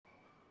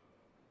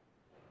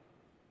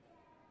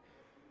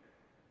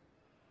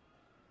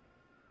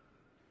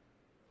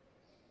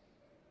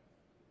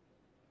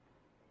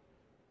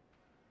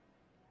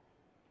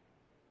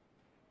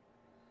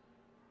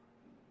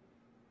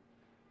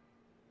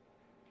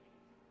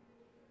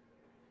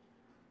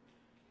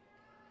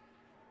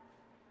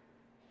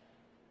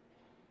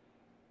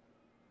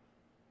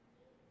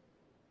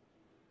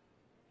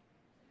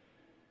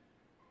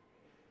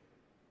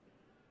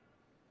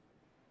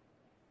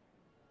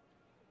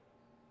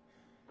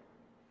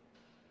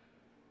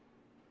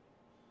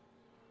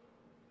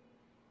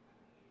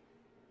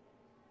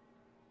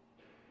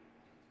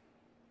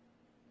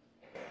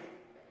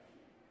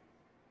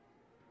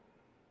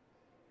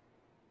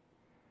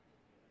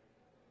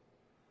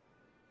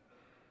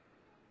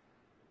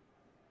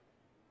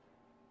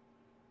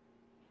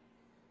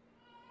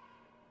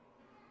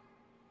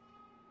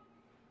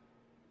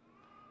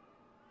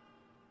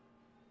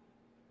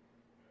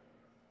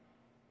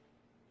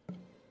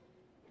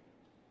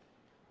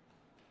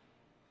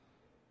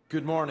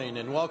Good morning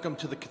and welcome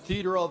to the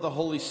Cathedral of the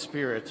Holy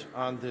Spirit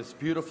on this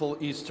beautiful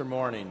Easter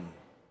morning.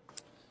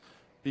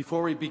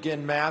 Before we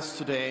begin Mass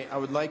today, I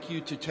would like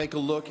you to take a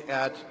look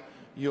at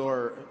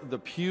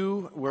the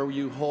pew where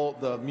you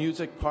hold the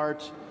music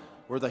part,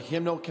 where the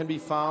hymnal can be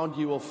found.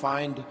 You will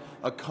find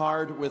a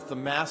card with the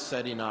Mass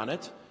setting on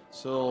it,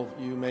 so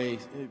you may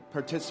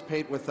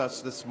participate with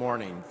us this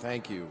morning.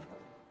 Thank you.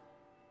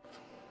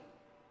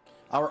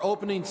 Our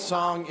opening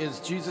song is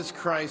Jesus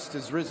Christ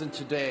is Risen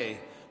Today,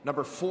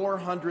 number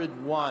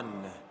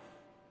 401.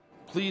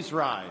 Please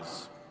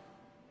rise.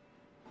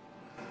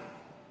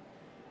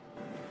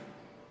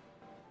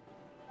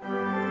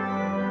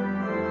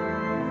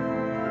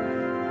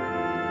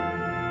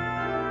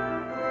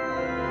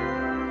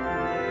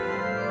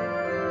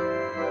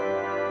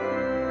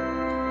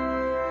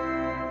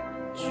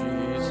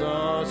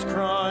 Jesus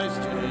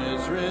Christ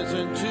is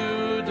risen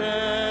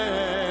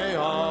today.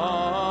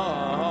 Alleluia.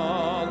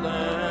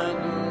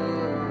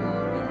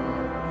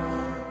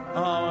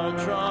 Our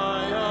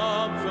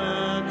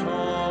triumphant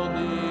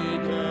holy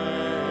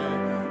day.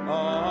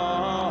 Alleluia.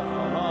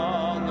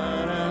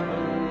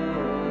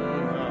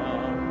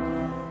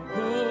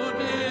 Who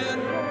did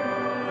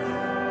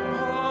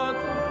upon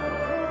the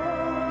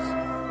cross?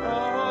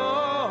 Alleluia.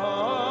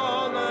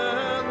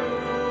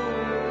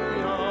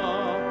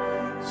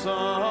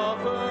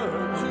 Suffer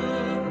to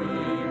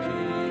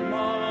redeem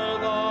our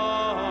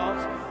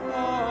loss.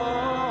 Alleluia.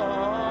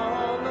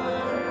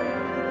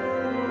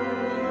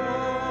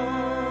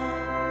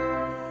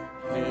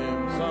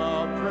 Hymns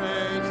of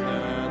praise,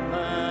 then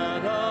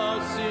let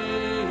us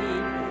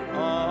sing.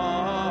 Alleluia.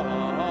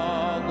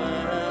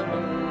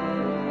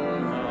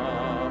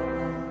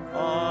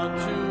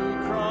 Unto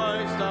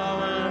Christ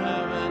our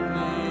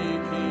heavenly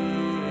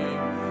King.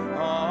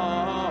 Alleluia.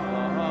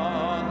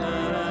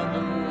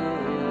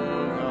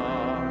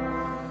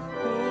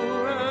 Who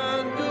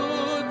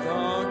endured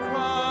the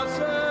cross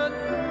and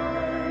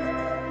grave.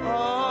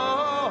 Alleluia.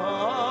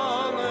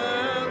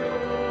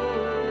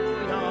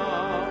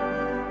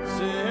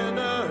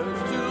 Sinners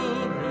to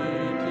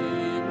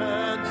redeem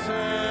and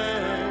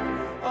save.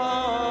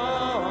 Alleluia.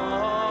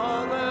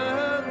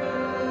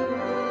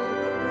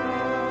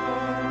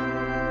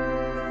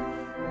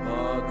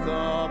 But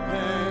the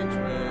pains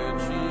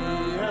which he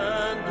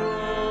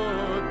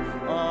endured.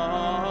 Alleluia.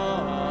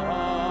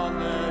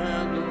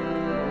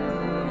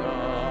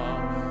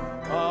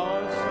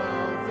 Our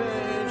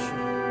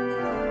salvation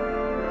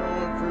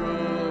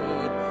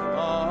accrued.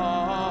 Alleluia.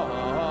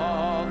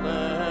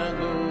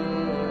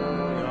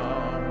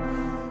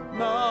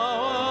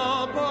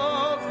 Now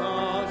above the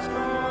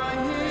sky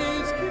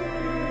he's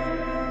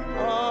King.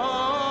 Alleluia.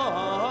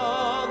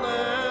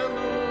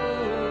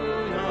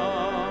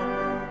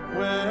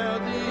 Where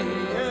the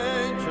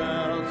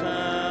angels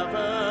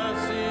ever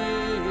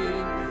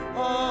sing.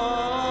 Alleluia.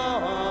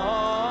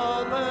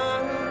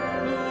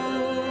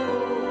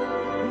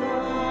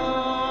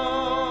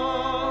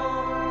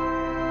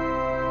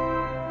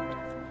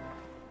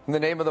 In the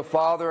name of the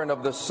Father, and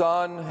of the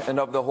Son, and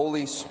of the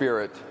Holy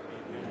Spirit.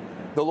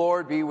 The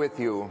Lord be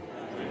with you.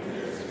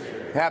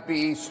 Happy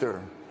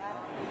Easter.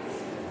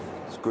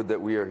 It's good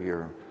that we are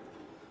here.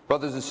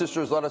 Brothers and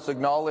sisters, let us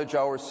acknowledge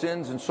our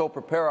sins and so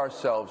prepare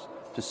ourselves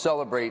to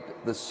celebrate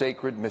the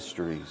sacred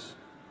mysteries.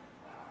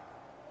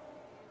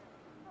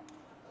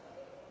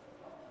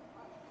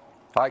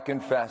 I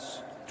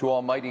confess to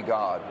Almighty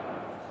God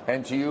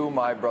and to you,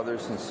 my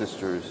brothers and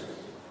sisters,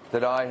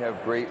 that I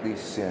have greatly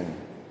sinned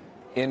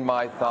in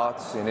my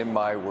thoughts and in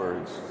my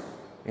words,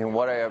 in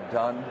what I have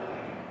done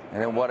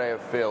and in what I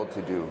have failed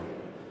to do,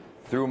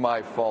 through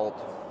my fault,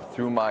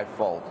 through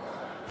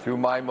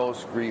my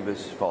most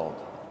grievous fault.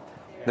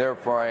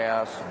 Therefore I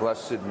ask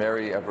Blessed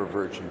Mary, ever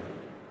Virgin,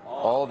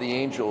 all the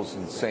angels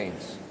and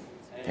saints,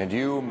 and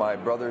you, my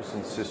brothers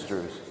and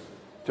sisters,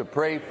 to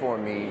pray for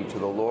me to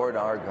the Lord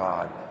our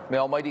God. May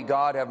Almighty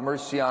God have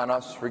mercy on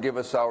us, forgive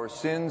us our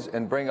sins,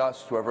 and bring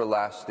us to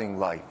everlasting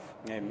life.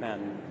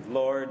 Amen.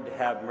 Lord,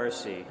 have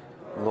mercy.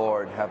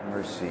 Lord, have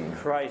mercy.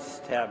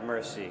 Christ, have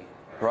mercy.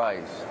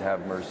 Christ,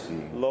 have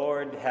mercy.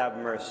 Lord, have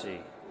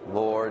mercy.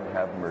 Lord,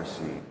 have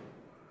mercy.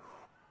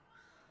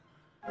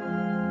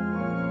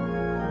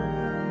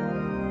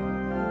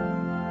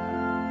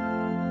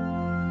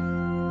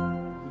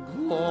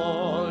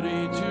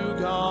 Glory to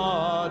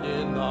God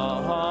in the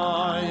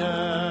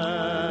highest,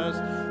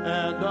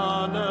 and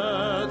on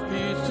earth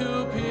peace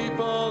to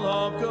people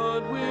of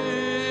good will.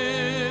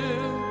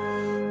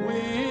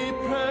 We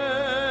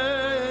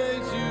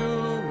praise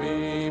you,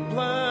 we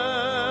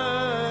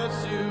bless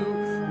you,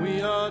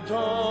 we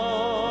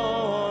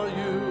adore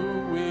you,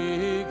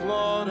 we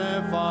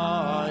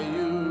glorify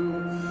you,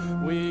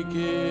 we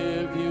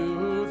give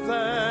you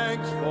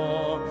thanks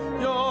for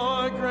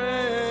your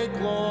great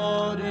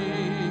glory.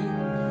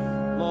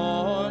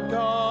 Lord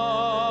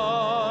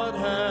God,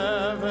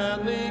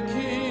 heavenly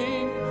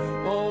King,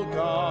 O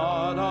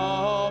God,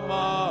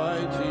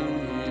 almighty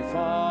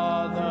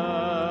Father.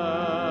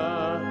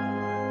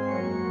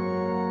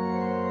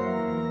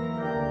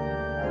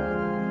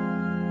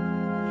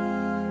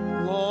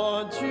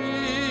 Lord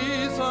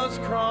Jesus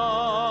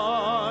Christ,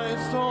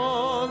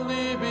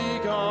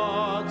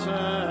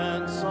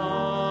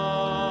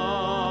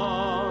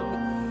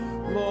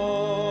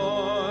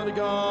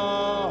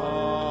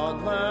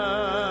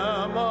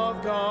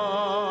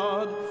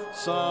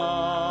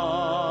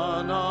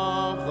 Son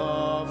of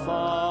the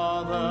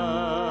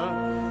Father.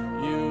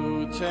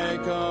 You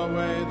take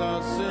away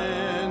the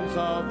sins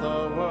of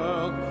the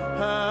world.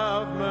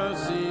 Have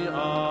mercy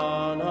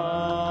on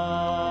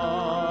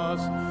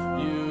us.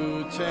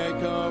 You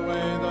take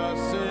away the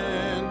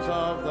sins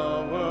of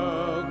the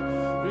world.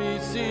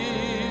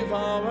 Receive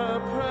our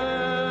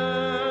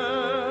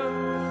prayer.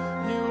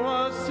 You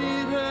are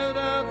seated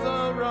at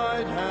the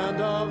right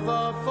hand of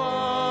the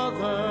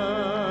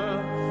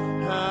Father.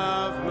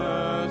 Have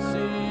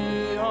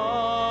mercy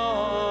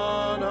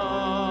on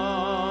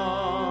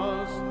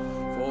us.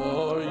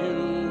 For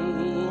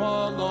you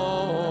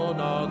alone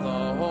are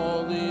the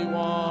Holy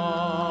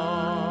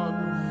One.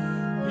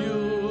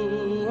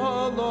 You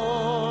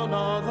alone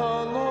are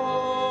the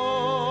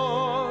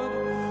Lord.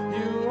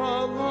 You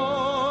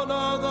alone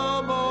are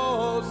the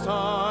Most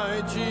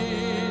High,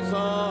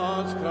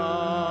 Jesus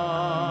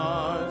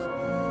Christ,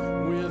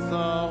 with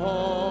the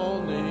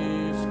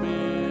Holy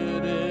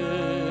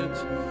Spirit,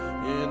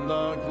 in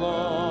the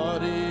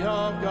glory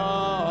of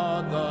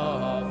God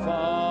the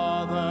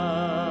Father.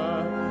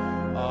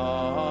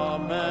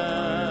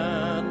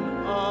 Amen.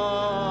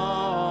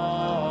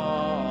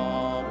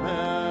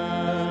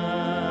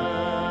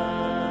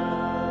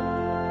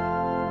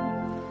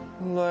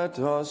 Amen. Let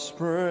us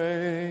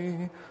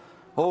pray.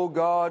 O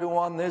God, who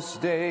on this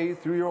day,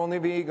 through your only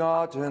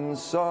begotten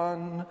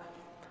Son,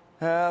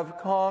 have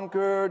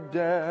conquered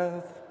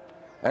death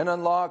and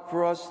unlocked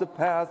for us the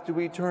path to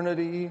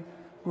eternity,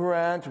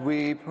 grant,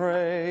 we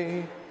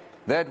pray,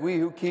 that we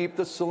who keep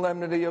the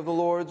solemnity of the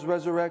Lord's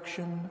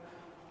resurrection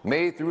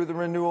may, through the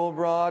renewal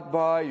brought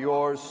by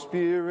your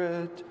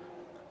Spirit,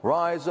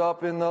 rise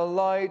up in the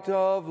light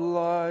of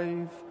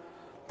life.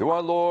 Through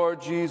our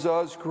Lord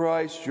Jesus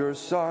Christ, your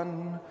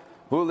Son,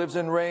 who lives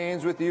and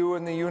reigns with you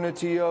in the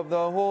unity of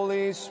the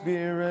Holy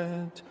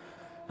Spirit,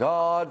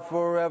 God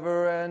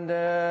forever and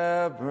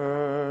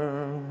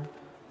ever.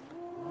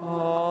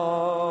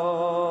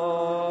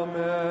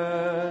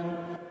 Amen.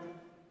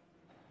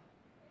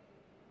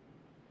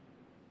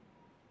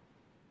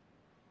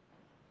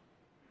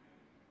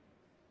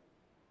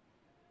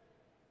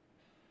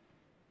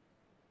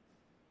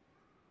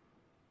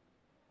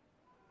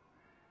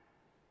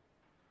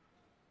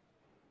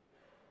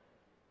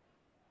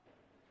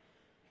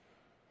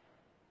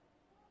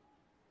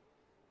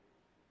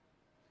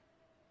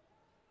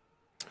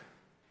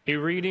 A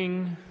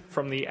reading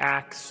from the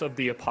Acts of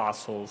the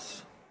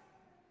Apostles.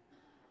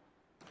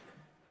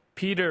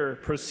 Peter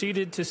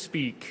proceeded to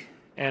speak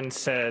and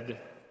said,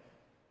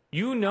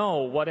 "You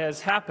know what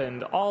has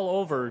happened all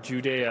over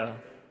Judea,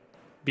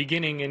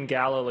 beginning in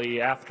Galilee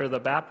after the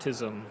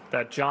baptism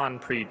that John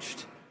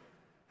preached,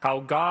 how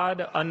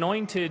God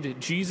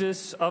anointed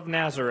Jesus of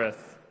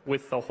Nazareth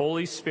with the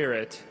Holy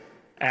Spirit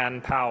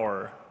and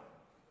power.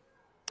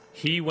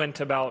 He went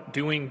about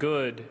doing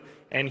good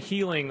and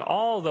healing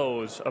all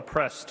those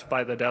oppressed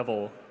by the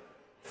devil,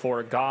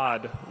 for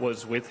God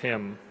was with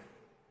him.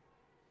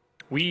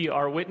 We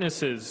are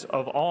witnesses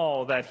of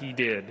all that he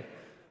did,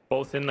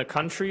 both in the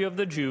country of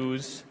the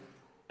Jews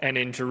and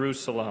in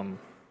Jerusalem.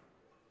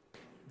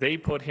 They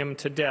put him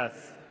to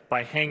death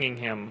by hanging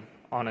him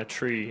on a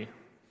tree.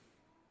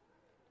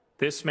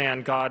 This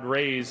man God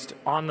raised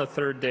on the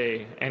third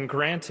day and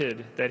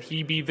granted that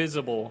he be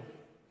visible,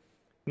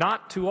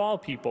 not to all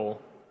people,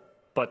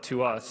 but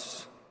to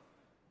us,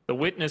 the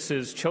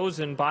witnesses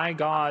chosen by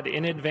God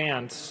in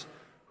advance,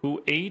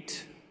 who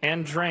ate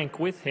and drank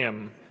with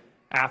him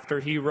after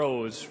he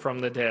rose from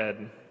the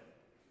dead.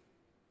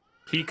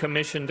 He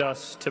commissioned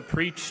us to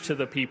preach to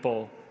the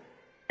people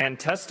and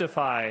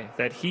testify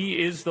that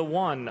he is the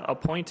one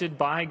appointed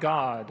by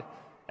God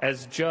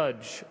as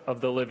judge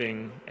of the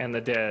living and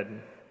the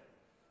dead.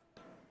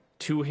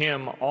 To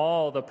him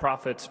all the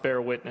prophets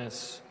bear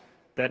witness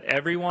that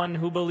everyone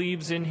who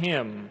believes in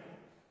him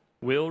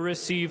will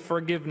receive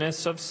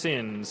forgiveness of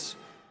sins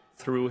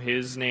through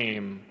his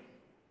name."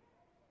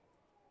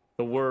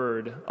 The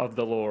word of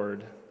the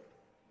Lord.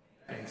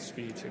 Thanks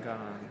be to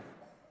God.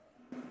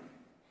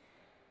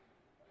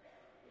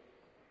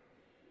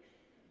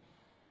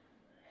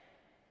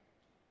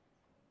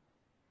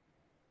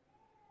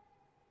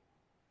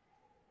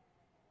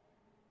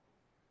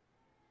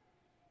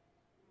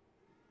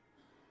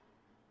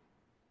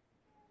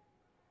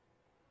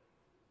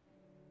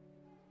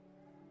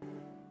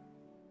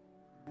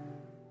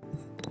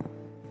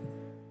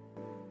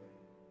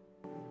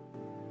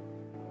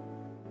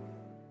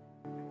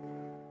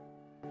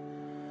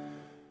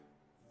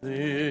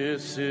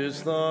 This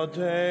is the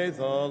day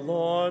the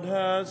Lord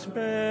has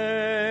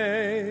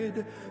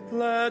made.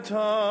 Let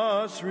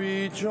us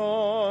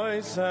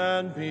rejoice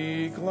and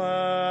be glad.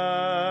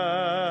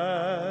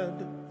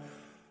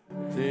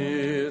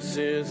 This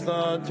is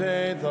the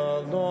day the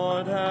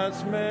Lord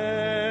has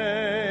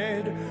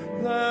made.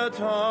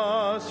 Let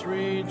us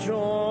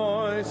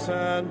rejoice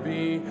and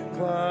be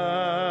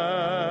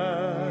glad.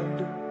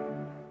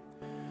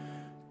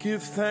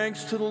 Give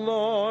thanks to the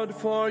Lord,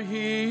 for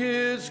he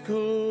is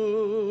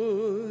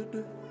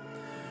good,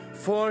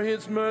 for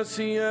his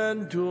mercy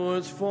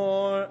endures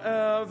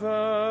forever.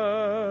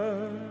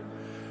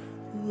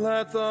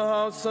 Let the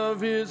house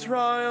of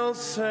Israel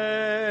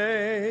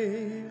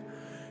say,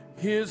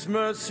 His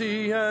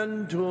mercy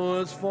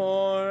endures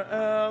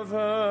forever.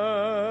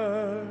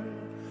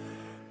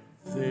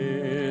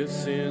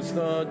 This is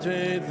the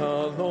day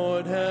the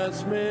Lord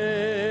has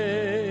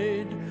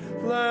made.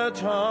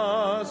 Let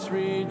us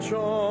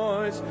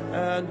rejoice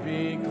and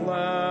be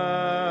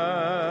glad.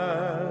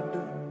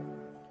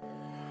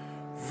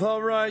 The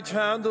right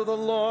hand of the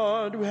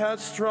Lord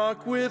has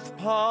struck with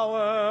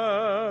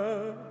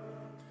power.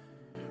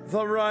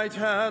 The right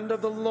hand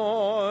of the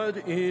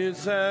Lord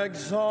is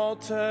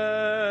exalted.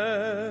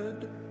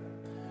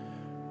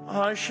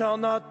 I shall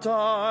not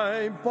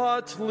die,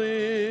 but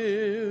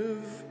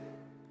live,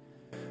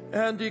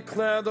 and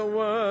declare the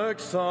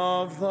works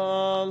of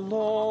the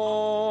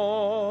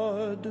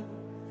Lord.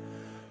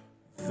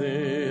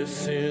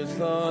 This is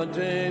the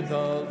day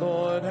the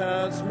Lord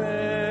has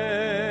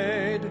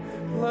made.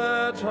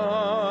 Let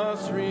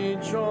us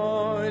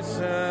rejoice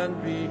and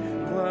be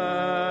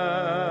glad.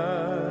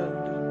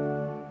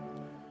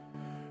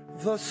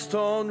 The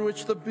stone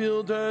which the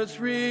builders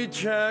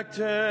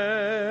rejected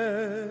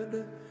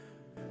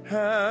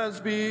has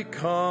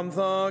become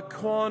the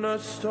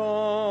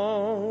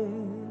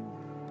cornerstone.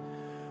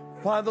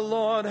 By the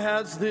Lord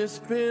has this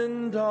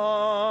been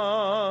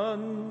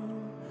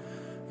done.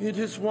 It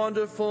is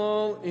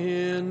wonderful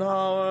in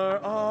our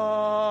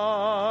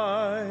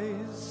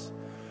eyes.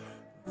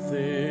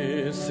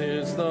 This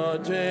is the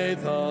day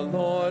the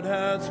Lord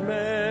has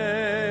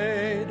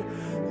made.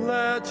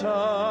 Let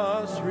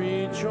us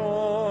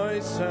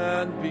rejoice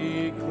and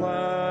be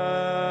glad.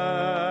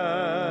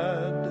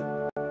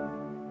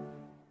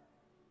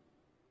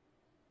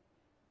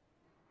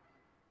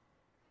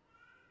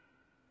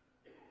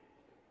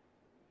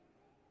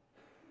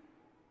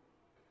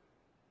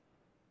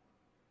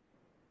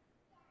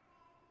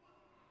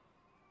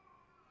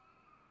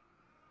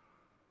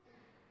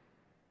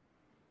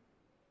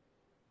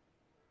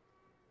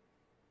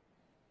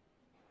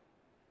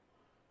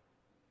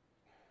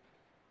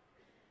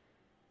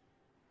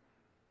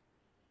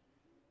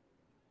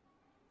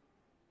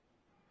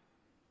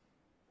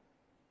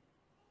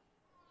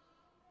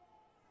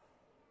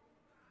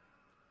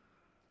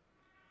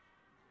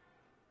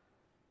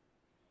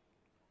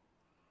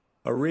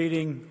 A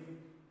reading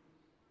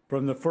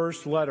from the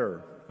first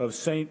letter of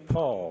St.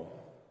 Paul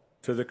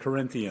to the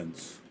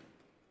Corinthians.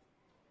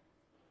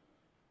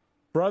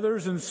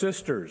 Brothers and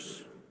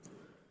sisters,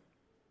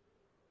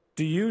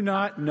 do you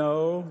not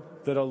know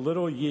that a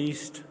little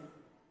yeast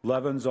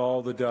leavens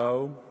all the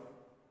dough?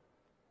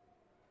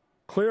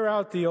 Clear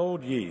out the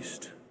old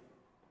yeast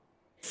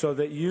so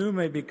that you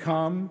may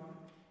become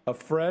a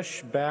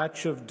fresh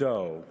batch of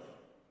dough,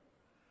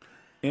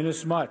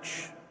 inasmuch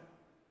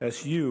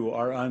as you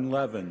are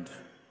unleavened.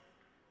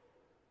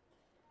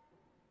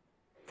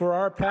 For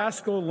our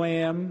Paschal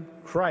Lamb,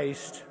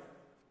 Christ,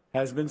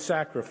 has been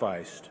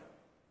sacrificed.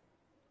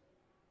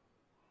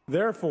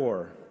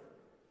 Therefore,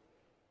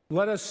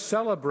 let us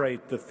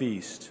celebrate the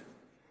feast,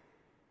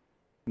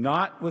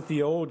 not with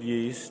the old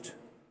yeast,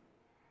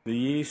 the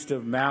yeast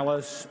of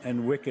malice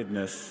and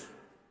wickedness,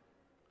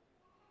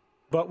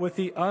 but with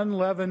the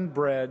unleavened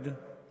bread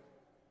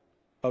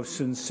of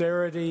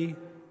sincerity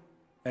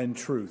and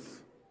truth.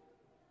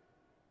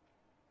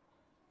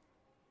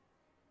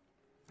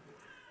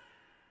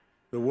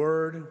 The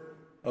word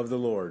of the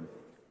Lord.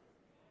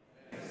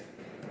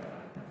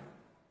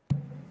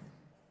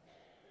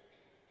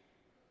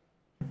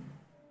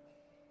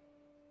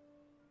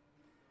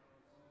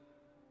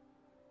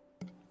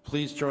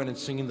 Please join in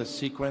singing the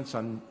sequence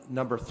on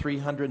number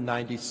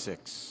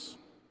 396.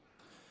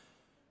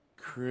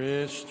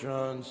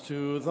 Christians,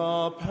 to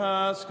the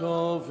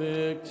Paschal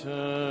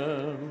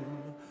Victim,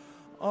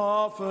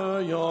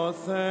 offer your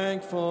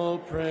thankful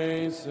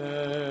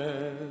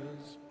praises.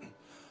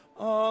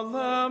 A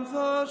lamb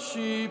the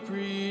sheep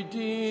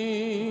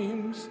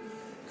redeems,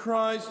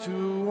 Christ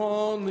who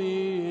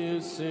only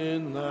is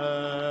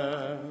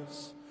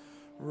sinless,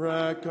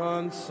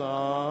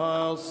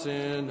 reconcile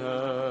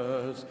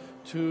sinners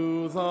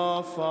to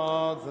the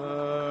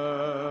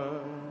Father.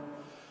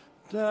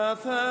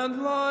 Death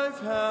and life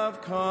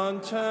have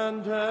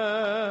contended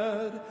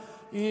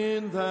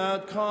in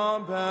that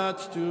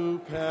combat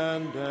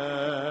stupendous.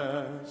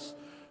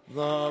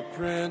 The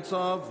Prince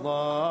of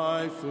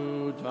Life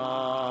who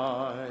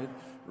died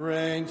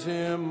reigns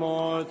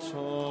immortal.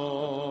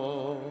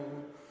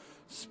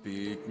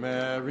 Speak,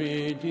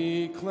 Mary,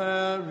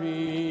 declaring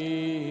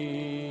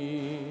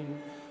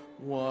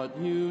what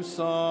you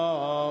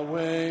saw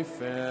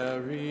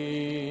wayfaring.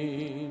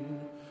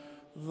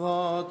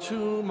 The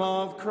tomb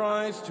of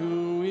Christ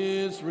who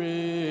is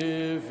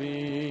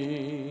risen.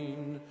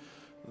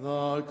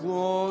 The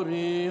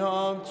glory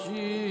of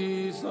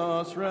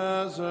Jesus'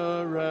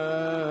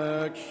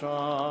 resurrection.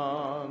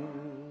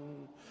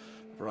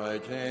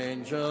 Bright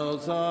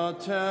angels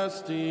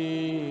attesting,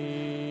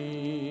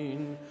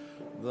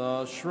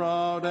 the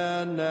shroud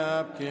and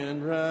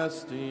napkin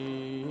resting.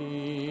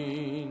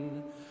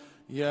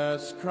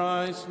 Yes,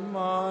 Christ,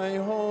 my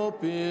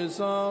hope is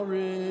arisen.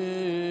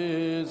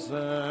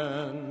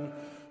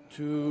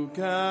 To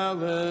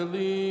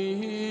Galilee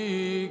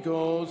he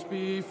goes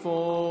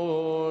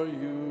before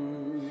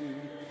you.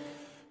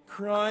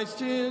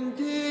 Christ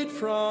indeed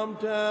from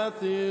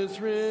death is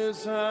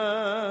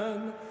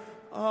risen,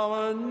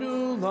 our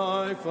new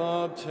life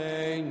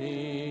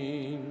obtaining.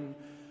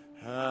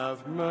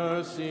 Have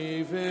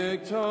mercy,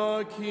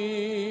 Victor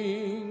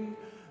King,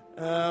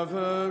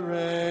 ever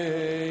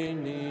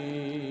reigning.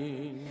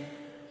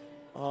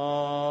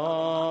 Amen.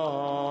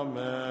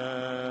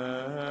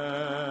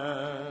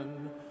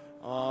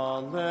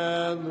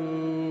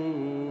 Alleluia.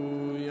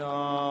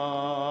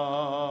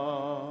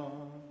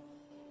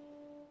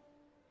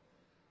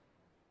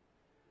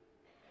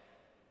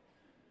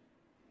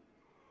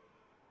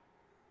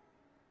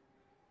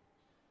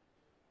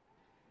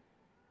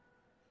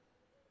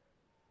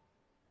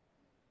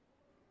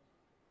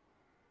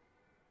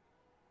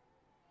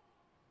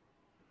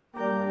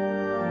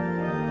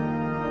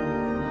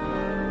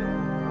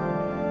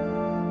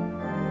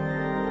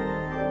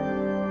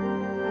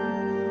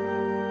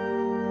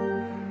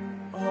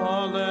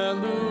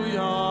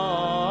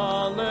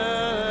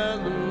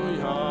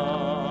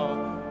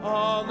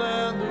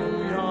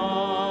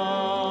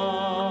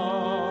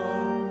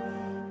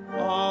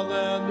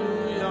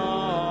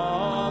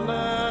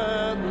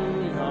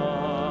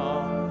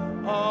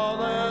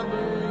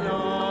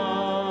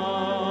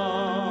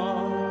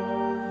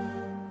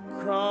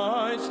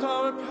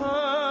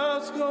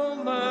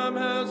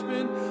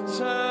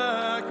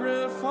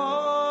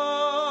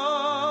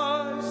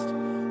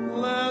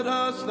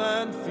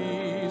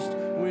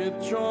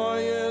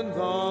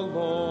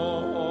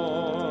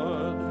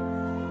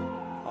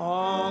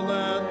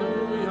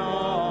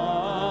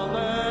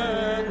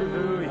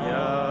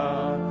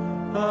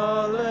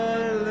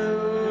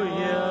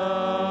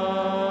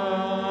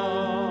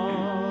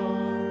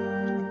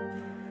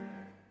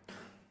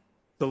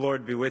 The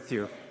Lord be with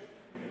you.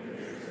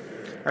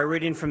 Our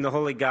reading from the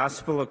Holy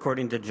Gospel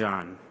according to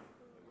John.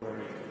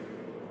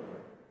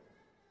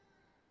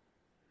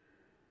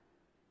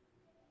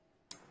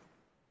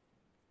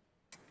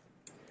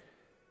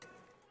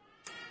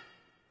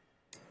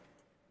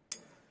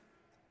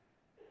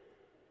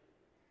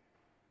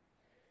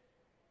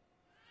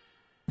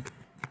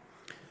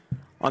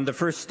 On the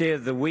first day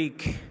of the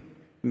week,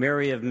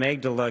 Mary of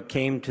Magdala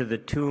came to the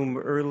tomb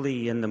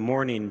early in the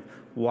morning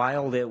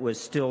while it was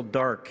still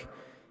dark,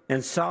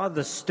 and saw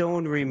the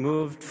stone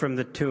removed from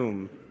the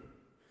tomb.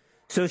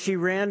 So she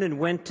ran and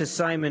went to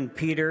Simon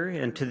Peter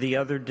and to the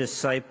other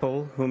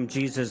disciple whom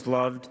Jesus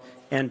loved,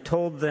 and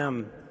told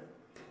them,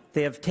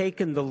 "They have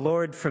taken the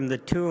Lord from the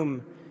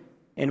tomb,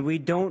 and we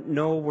don't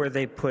know where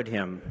they put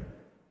him."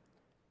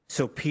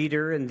 So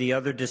Peter and the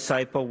other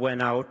disciple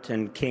went out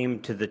and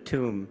came to the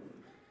tomb.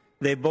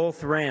 They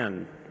both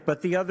ran,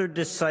 but the other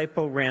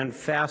disciple ran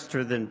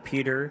faster than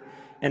Peter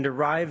and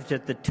arrived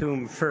at the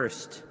tomb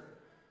first.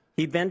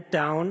 He bent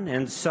down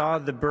and saw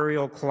the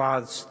burial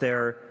cloths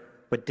there,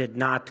 but did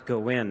not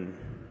go in.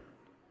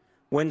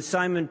 When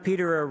Simon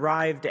Peter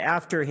arrived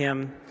after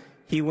him,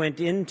 he went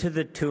into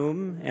the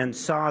tomb and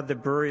saw the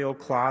burial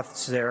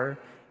cloths there,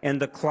 and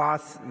the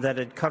cloth that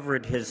had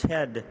covered his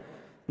head,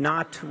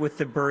 not with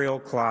the burial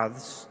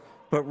cloths,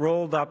 but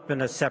rolled up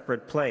in a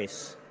separate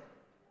place.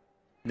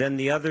 Then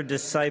the other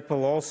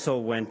disciple also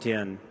went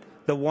in,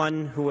 the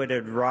one who had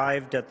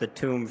arrived at the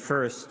tomb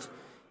first,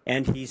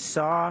 and he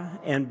saw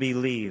and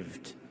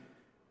believed,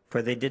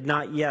 for they did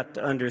not yet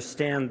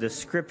understand the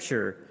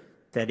scripture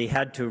that he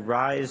had to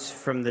rise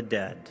from the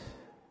dead.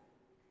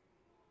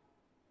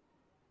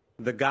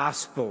 The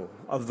Gospel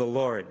of the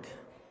Lord.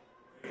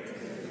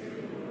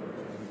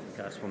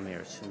 Gospel, may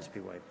our sins be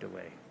wiped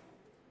away.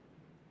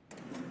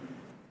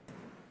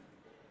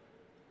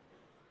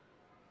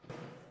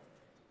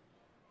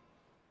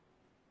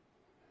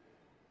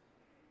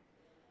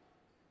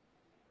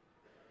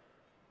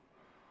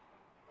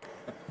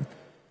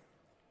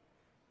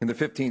 In the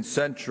 15th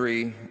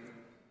century,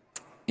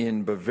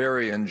 in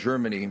Bavaria and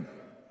Germany,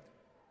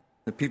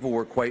 the people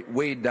were quite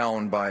weighed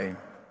down by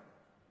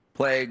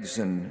plagues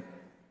and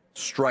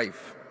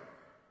strife.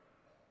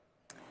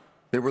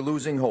 They were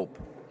losing hope.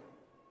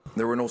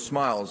 There were no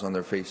smiles on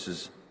their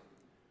faces.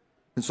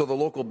 And so the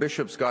local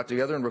bishops got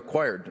together and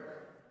required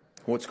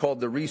what's called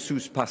the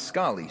Risus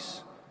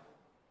Paschalis,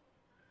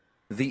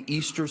 the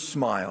Easter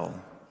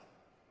smile,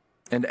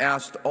 and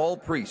asked all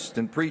priests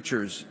and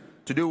preachers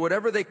to do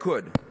whatever they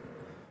could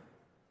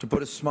to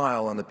put a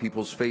smile on the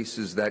people's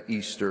faces that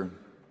Easter,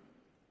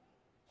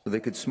 so they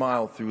could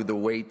smile through the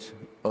weight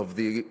of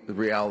the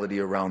reality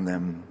around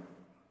them.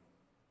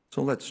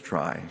 So let's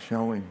try,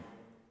 shall we?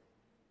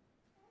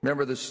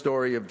 Remember the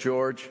story of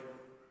George?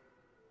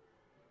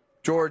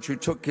 George, who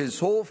took his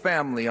whole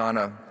family on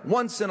a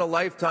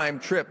once-in-a-lifetime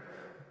trip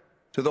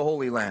to the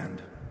Holy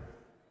Land.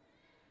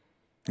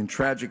 And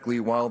tragically,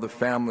 while the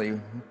family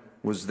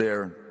was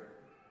there,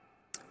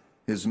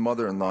 his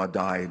mother-in-law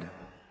died.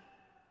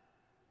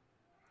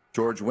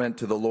 George went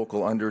to the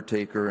local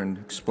undertaker and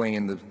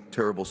explained the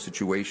terrible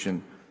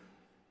situation.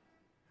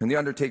 And the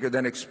undertaker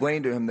then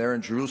explained to him there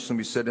in Jerusalem,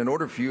 he said, in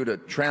order for you to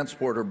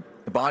transport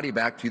body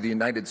back to the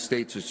United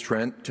States is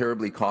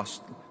terribly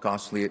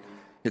costly.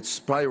 It's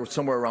probably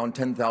somewhere around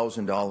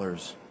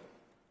 $10,000.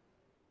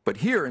 But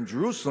here in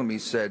Jerusalem, he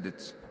said,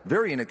 it's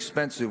very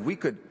inexpensive. We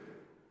could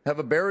have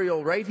a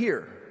burial right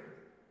here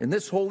in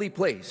this holy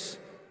place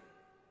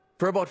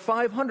for about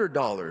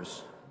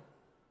 $500.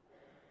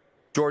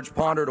 George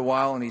pondered a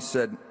while and he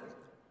said,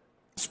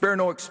 spare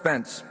no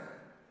expense.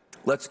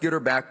 Let's get her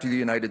back to the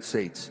United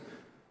States.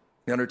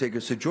 The undertaker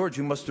said, George,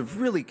 you must have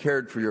really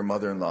cared for your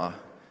mother-in-law.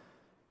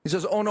 He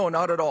says, oh no,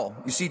 not at all.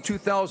 You see,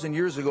 2,000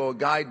 years ago, a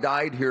guy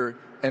died here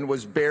and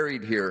was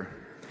buried here.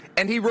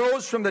 And he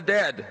rose from the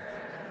dead.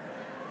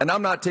 And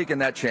I'm not taking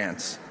that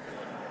chance.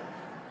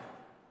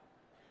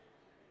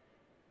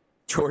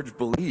 George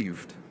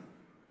believed.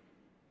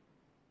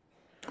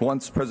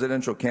 Once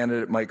presidential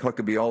candidate Mike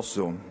Huckabee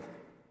also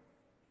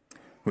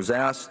was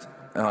asked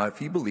if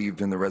he believed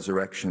in the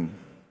resurrection.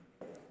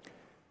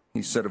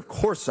 He said, of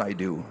course I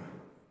do.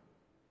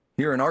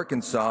 Here in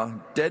Arkansas,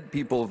 dead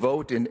people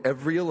vote in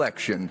every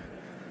election.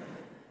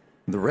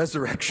 The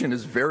resurrection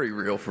is very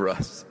real for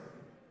us.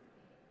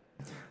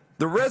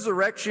 The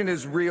resurrection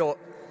is real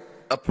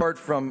apart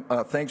from,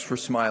 thanks for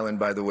smiling,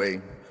 by the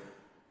way.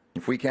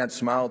 If we can't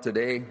smile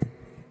today,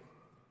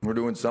 we're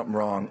doing something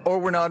wrong, or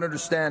we're not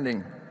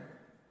understanding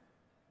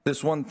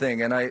this one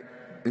thing. And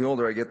the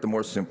older I get, the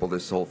more simple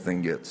this whole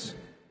thing gets.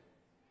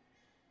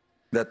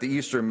 That the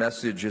Easter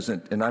message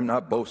isn't, and I'm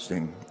not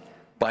boasting,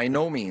 by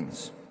no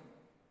means.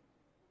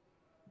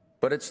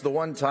 But it's the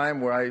one time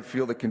where I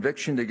feel the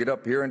conviction to get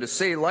up here and to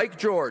say, like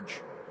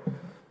George,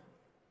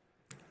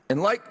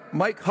 and like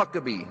Mike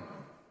Huckabee,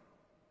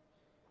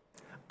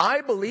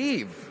 I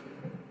believe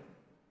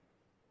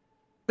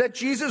that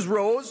Jesus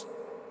rose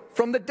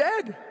from the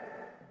dead,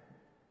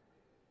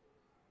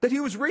 that he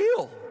was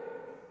real,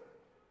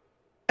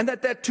 and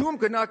that tomb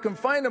could not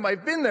confine him.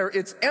 I've been there.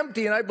 It's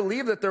empty, and I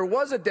believe that there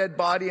was a dead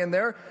body in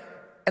there,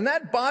 and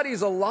that body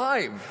is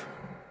alive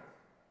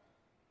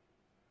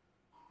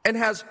and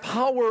has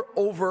power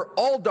over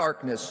all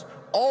darkness,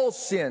 all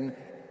sin,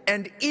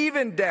 and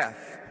even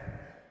death.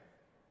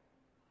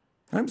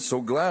 I'm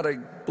so glad I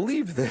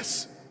believe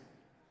this,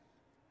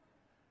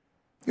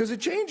 because it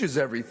changes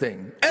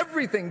everything.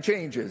 Everything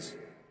changes.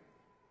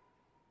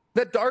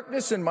 That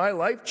darkness in my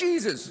life,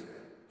 Jesus,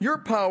 your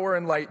power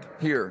and light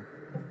here.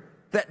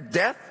 That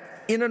death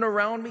in and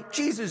around me,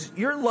 Jesus,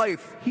 your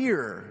life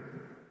here.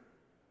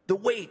 The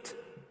weight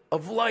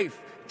of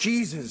life,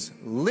 Jesus,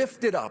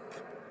 lift it up.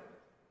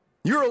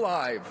 You're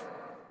alive,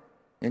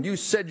 and you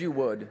said you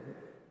would.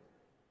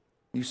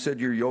 You said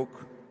your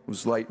yoke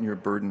was light and your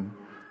burden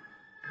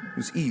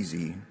was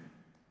easy.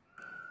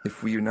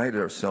 If we united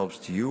ourselves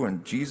to you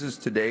and Jesus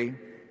today,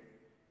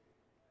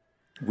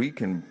 we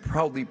can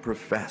proudly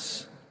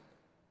profess,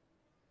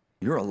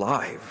 you're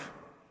alive.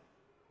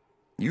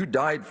 You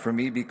died for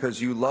me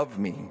because you love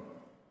me.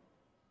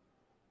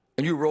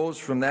 And you rose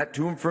from that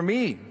tomb for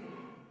me.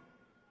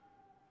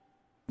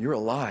 You're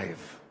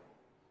alive.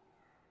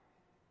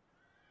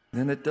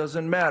 Then it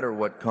doesn't matter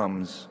what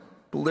comes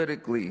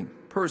politically,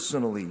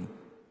 personally,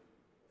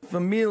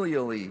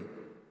 familially.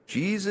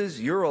 Jesus,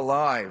 you're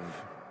alive.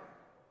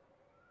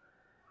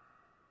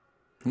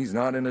 He's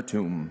not in a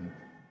tomb.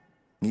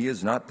 He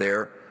is not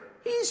there.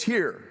 He's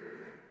here.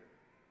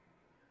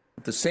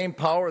 With the same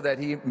power that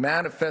he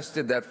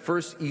manifested that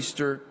first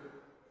Easter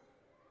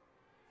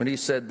when he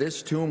said,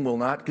 this tomb will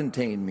not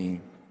contain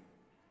me.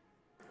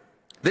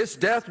 This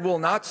death will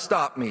not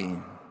stop me.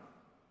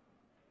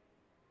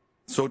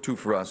 So too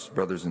for us,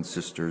 brothers and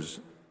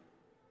sisters.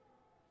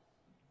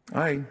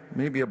 I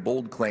may be a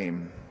bold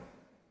claim.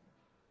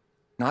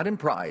 Not in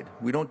pride.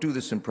 We don't do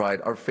this in pride.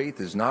 Our faith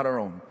is not our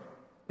own.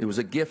 It was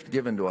a gift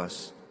given to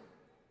us.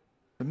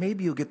 But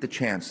maybe you'll get the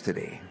chance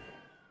today,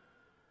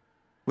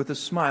 with a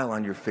smile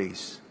on your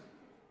face.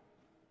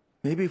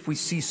 Maybe if we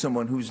see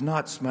someone who's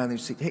not smiling,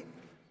 say, hey,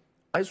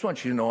 I just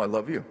want you to know I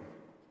love you.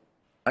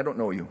 I don't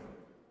know you,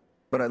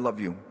 but I love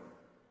you.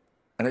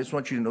 And I just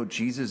want you to know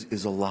Jesus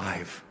is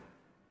alive.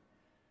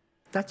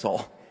 That's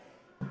all.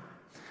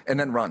 And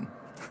then run.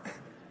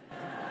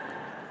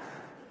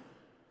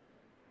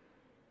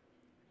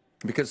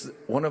 Because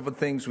one of the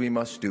things we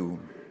must do,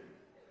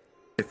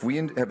 if we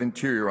have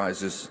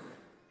interiorized this,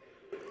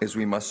 is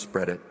we must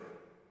spread it.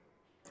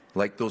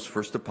 Like those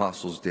first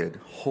apostles did.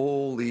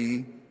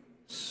 Holy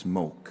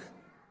smoke.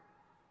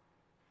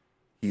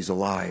 He's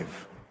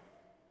alive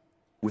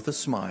with a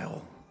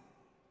smile.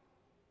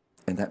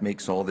 And that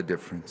makes all the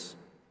difference.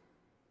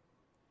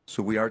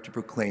 So we are to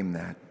proclaim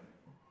that.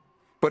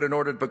 But in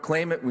order to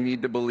proclaim it, we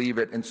need to believe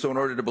it. And so in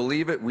order to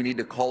believe it, we need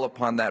to call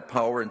upon that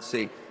power and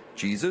say,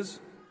 Jesus,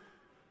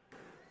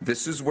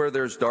 this is where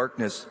there's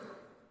darkness.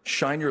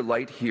 Shine your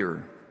light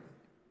here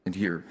and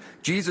here.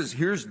 Jesus,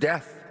 here's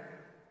death.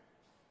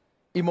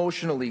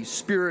 Emotionally,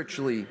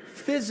 spiritually,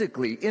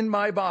 physically, in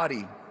my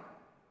body.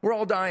 We're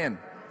all dying.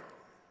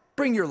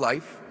 Bring your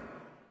life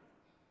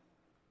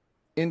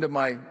into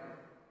my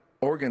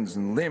organs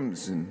and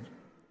limbs and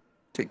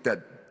take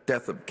that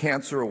death of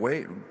cancer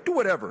away. Do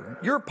whatever.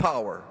 Your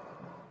power.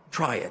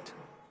 Try it.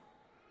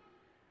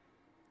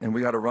 And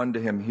we got to run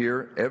to him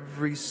here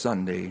every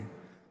Sunday.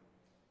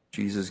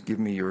 Jesus, give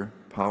me your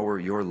power,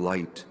 your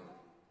light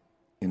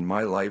in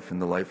my life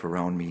and the life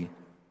around me.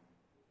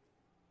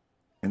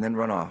 And then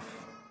run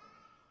off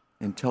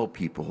and tell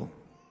people,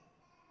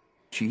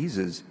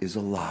 Jesus is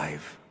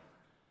alive,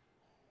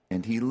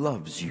 and he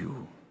loves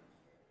you,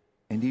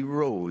 and he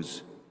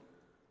rose,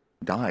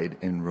 died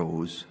and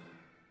rose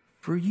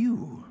for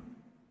you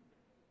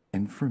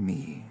and for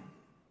me.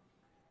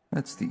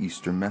 That's the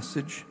Easter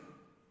message.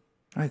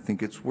 I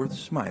think it's worth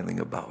smiling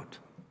about.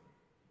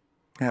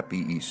 Happy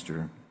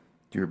Easter,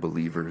 dear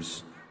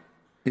believers.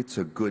 It's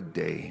a good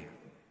day.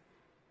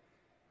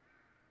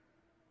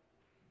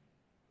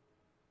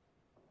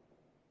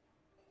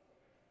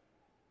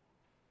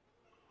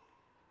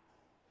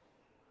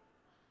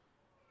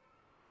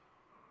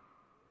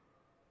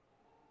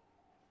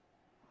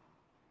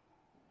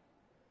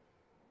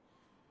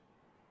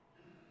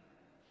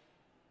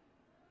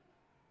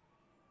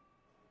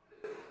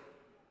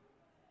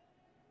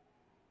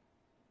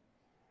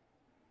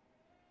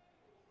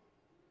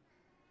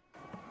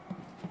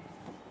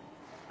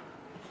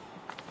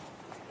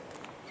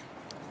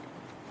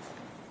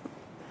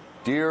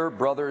 Dear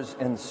brothers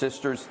and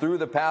sisters, through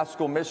the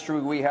Paschal mystery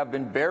we have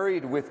been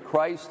buried with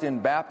Christ in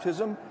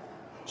baptism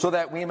so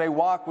that we may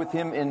walk with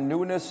him in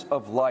newness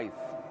of life.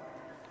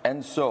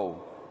 And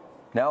so,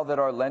 now that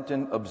our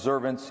Lenten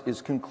observance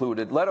is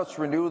concluded, let us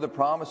renew the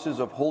promises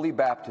of holy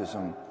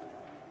baptism,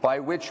 by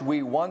which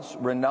we once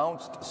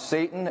renounced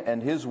Satan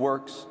and his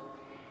works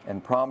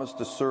and promised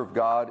to serve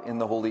God in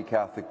the Holy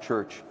Catholic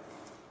Church.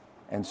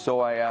 And so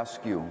I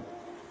ask you,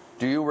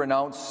 do you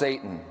renounce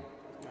Satan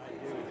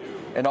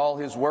and all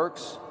his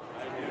works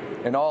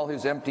and all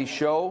his empty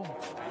show?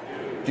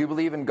 Do you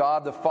believe in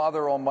God the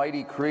Father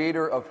Almighty,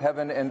 creator of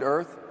heaven and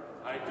earth?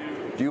 I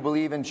do. Do you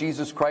believe in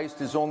Jesus Christ,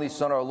 his only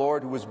Son, our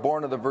Lord, who was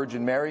born of the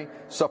Virgin Mary,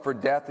 suffered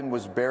death and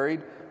was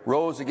buried,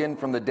 rose again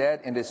from the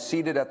dead, and is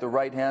seated at the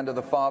right hand of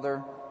the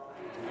Father?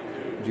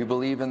 Do you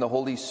believe in the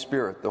Holy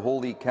Spirit, the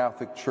Holy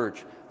Catholic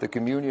Church, the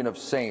communion of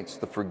saints,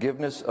 the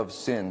forgiveness of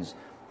sins,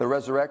 the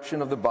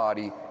resurrection of the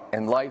body,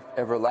 and life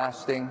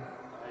everlasting?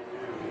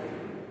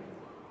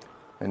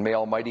 And may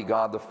Almighty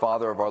God, the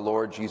Father of our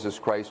Lord Jesus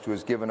Christ, who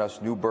has given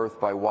us new birth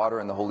by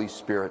water and the Holy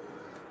Spirit,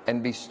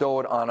 and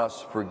bestowed on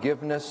us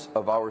forgiveness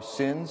of our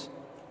sins,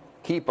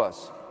 keep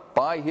us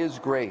by his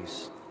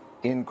grace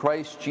in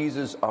Christ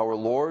Jesus our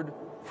Lord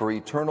for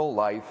eternal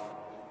life.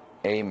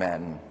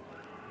 Amen.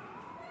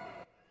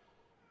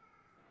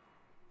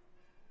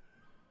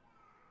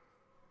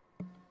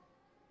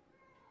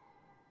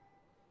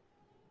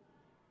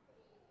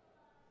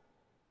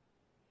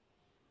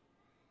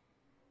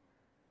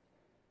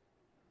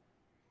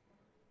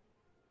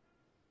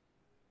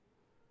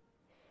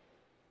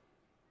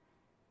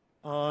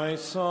 I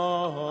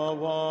saw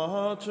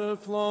water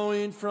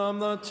flowing from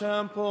the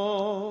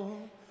temple,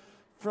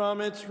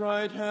 from its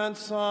right-hand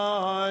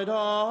side,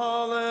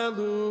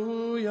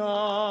 Alleluia.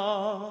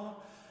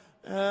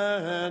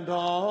 And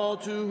all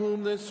to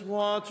whom this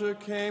water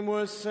came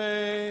were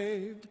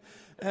saved,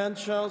 and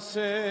shall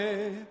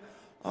say,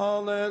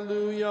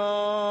 Alleluia,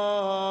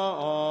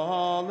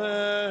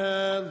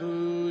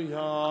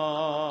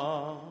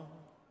 Alleluia.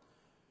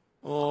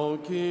 Oh,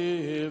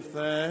 give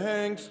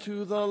thanks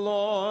to the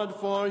Lord,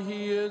 for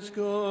he is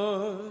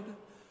good,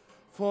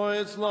 for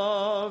his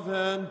love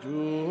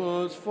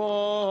endures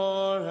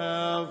forever.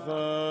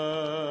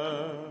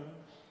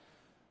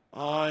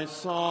 I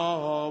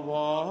saw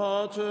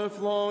water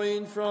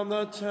flowing from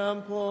the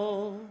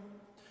temple,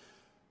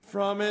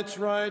 from its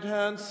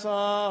right-hand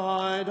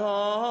side,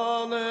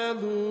 Alleluia.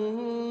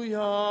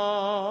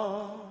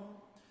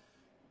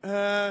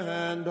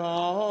 And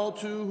all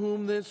to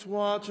whom this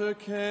water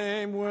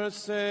came were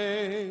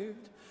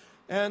saved,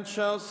 and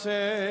shall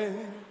say,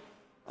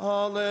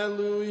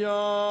 Alleluia,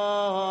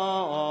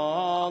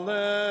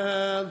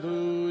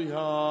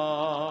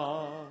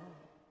 Alleluia.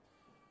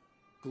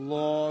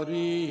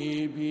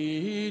 Glory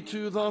be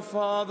to the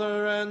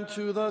Father, and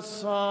to the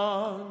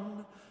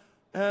Son,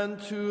 and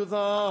to the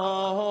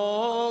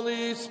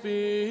Holy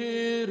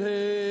Spirit,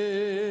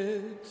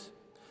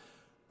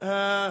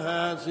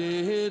 as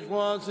it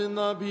was in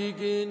the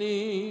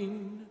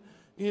beginning,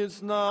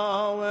 is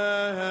now,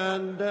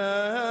 and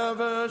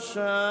ever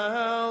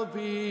shall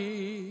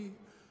be,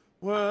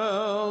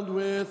 world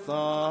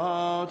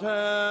without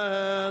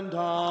end.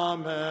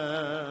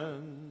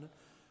 Amen.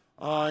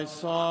 I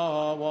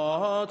saw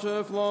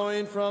water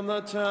flowing from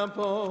the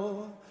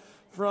temple,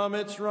 from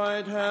its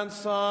right-hand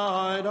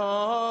side,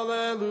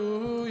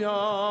 Alleluia.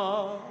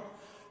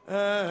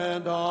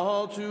 And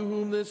all to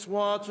whom this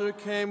water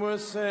came were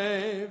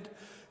saved,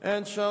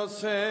 and shall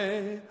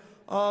say,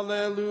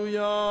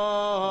 Alleluia,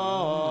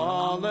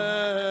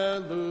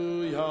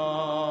 Alleluia.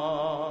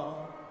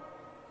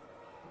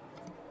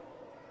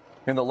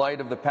 In the light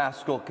of the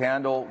Paschal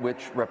candle,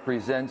 which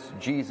represents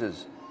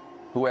Jesus,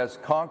 who has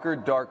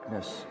conquered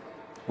darkness,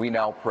 we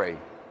now pray.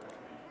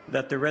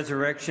 That the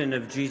resurrection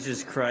of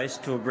Jesus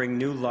Christ will bring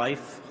new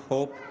life,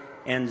 hope,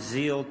 and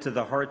zeal to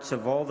the hearts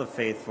of all the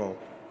faithful.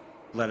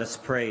 Let us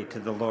pray to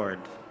the Lord.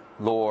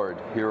 Lord,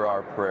 hear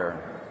our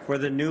prayer. For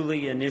the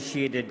newly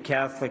initiated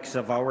Catholics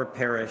of our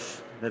parish,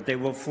 that they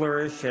will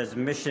flourish as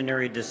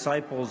missionary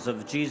disciples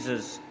of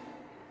Jesus,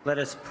 let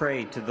us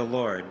pray to the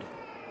Lord.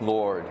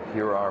 Lord,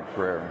 hear our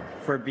prayer.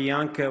 For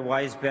Bianca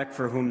Weisbeck,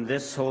 for whom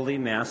this Holy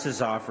Mass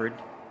is offered,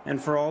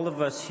 and for all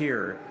of us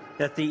here,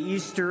 that the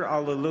Easter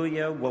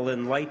Alleluia will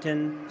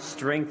enlighten,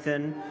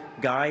 strengthen,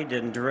 guide,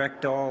 and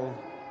direct all,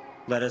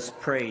 let us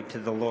pray to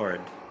the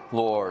Lord.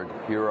 Lord,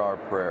 hear our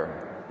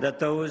prayer. That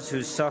those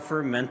who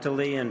suffer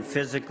mentally and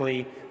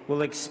physically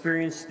will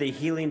experience the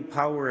healing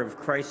power of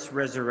Christ's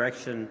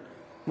resurrection,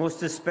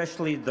 most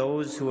especially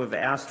those who have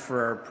asked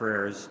for our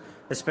prayers,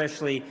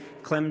 especially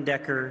Clem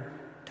Decker,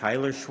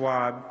 Tyler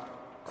Schwab,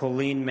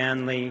 Colleen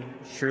Manley,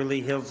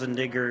 Shirley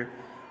Hilzendigger,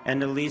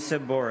 and Elisa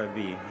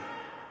Boraby.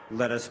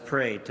 Let us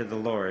pray to the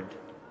Lord.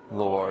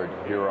 Lord,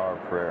 hear our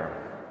prayer.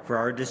 For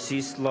our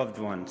deceased loved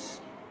ones,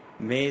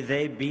 may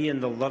they be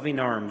in the loving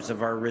arms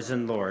of our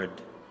risen Lord.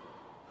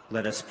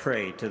 Let us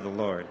pray to the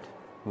Lord.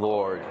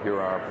 Lord, hear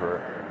our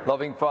prayer.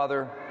 Loving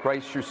Father,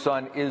 Christ your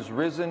Son is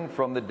risen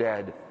from the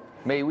dead.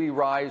 May we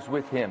rise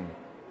with him,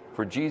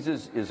 for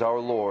Jesus is our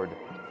Lord,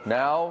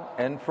 now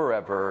and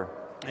forever.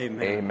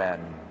 Amen.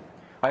 Amen.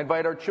 I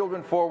invite our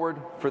children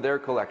forward for their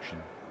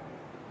collection.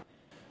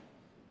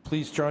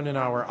 Please join in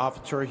our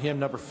offertory hymn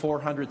number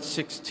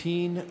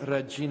 416,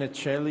 Regina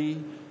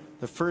Caeli.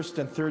 The first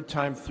and third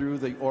time through,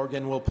 the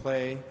organ will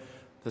play.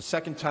 The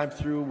second time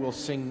through, we'll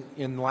sing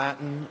in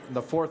Latin.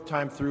 The fourth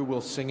time through,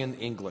 we'll sing in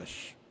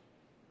English.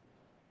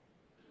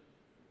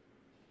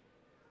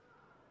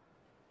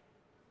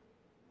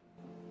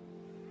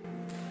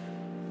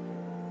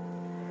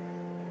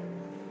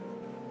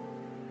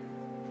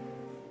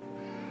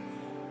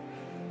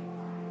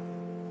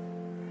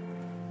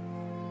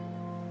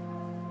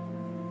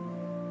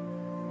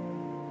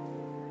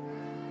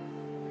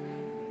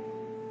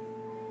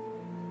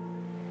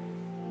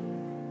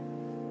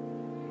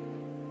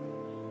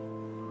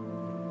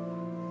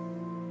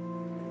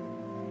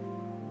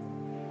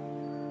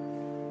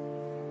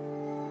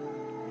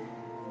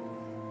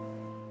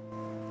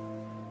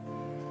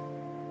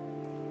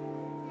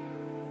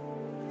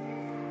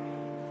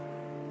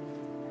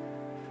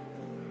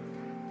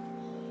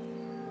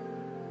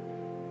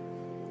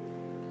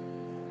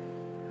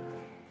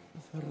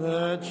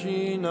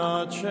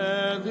 Regina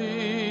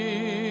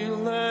Caeli,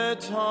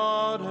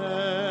 letare,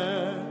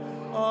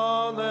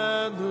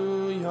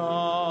 alleluia,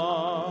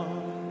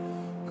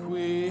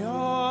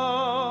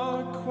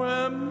 quia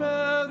quem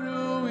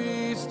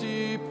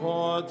meruisti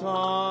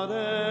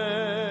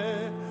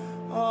portare,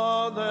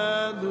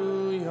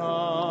 alleluia,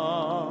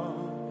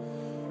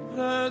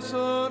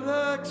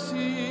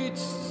 resurrexit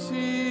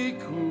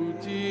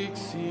sicut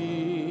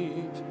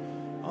dixit,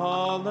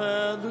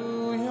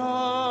 alleluia,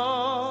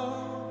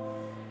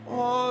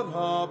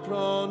 ora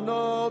pro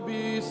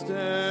nobis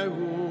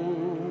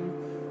Deum,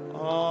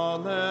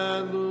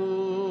 alleluia.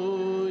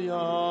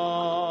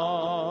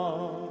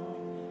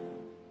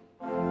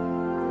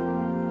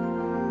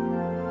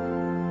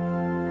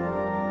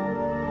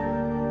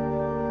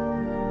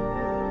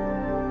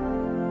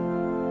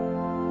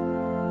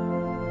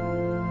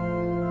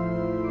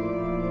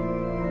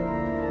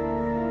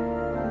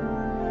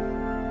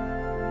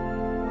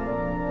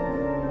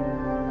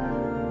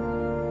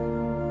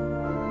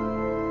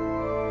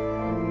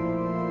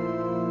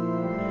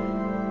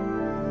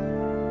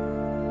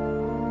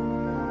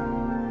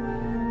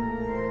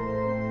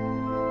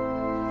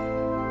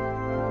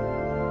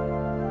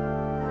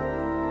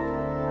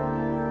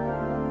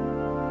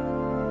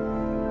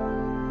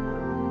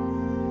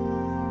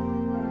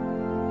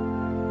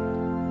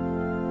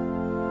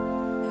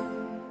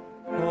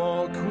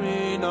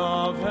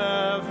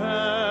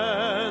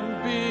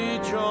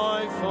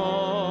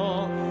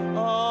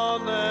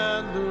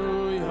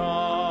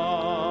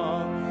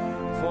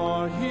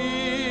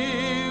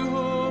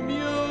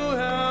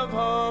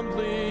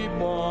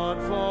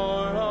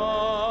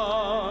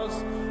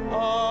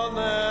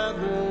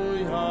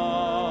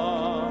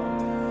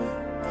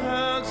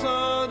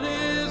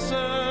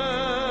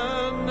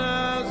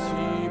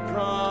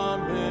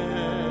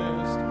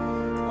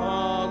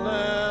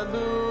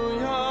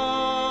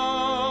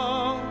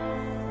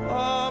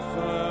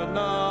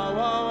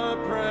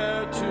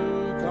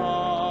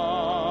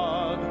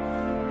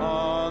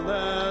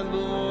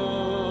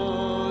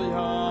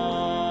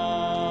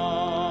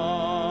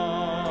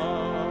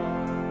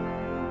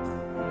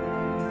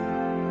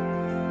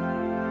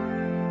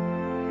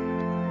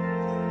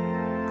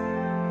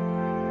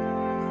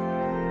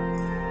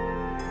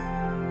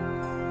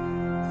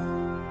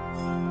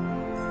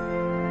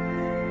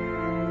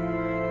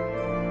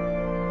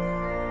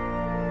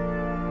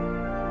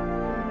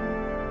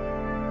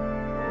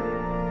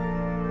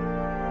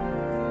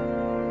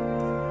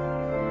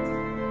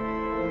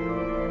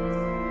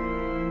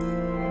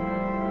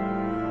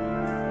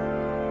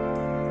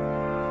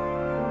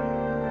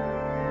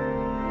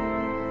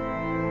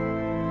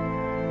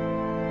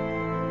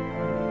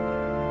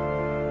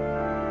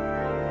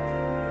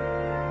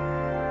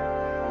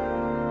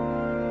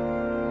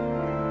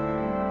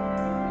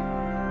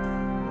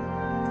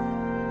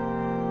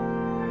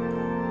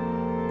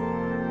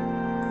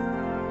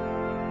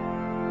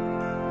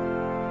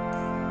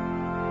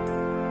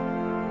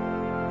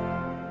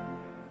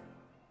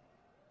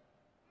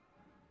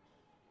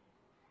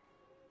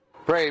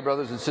 Pray,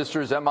 brothers and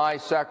sisters, that my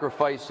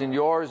sacrifice and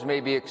yours may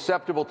be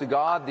acceptable to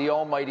God, the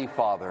Almighty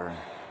Father.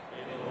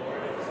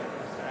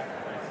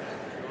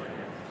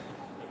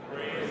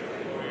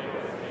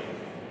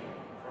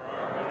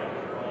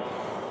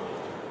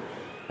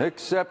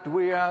 Accept,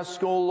 we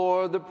ask, O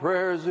Lord, the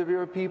prayers of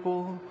your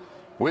people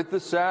with the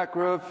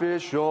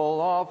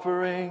sacrificial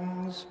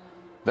offerings,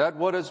 that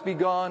what has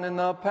begun in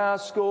the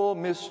Paschal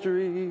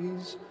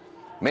mysteries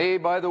may,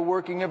 by the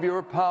working of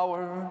your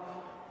power,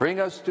 bring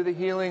us to the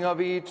healing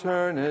of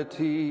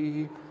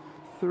eternity.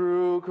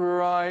 Through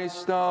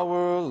Christ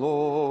our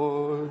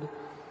Lord.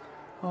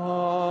 Amen.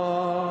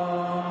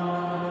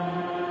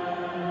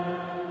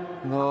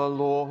 The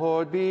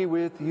Lord be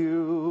with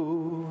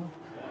you.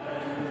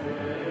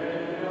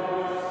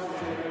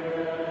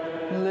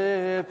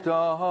 Lift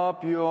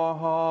up your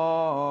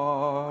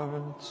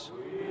hearts.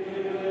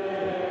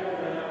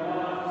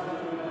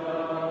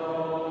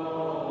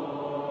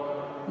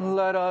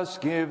 Let us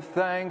give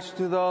thanks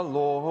to the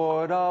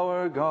Lord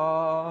our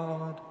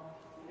God.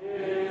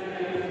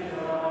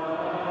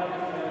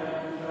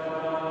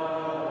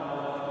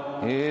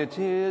 It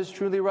is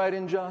truly right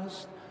and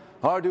just,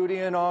 our duty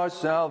and our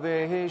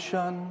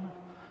salvation,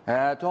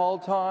 at all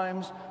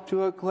times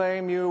to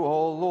acclaim you,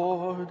 O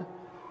Lord,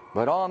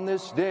 but on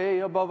this day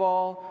above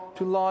all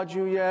to laud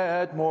you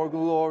yet more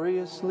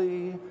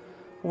gloriously,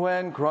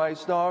 when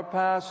Christ our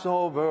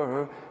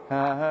Passover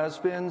has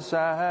been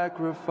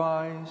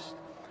sacrificed.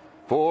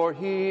 For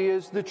he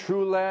is the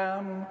true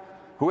Lamb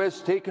who has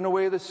taken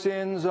away the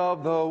sins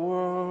of the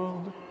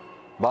world.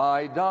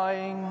 By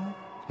dying,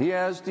 he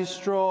has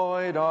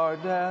destroyed our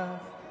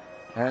death,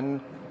 and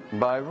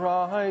by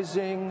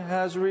rising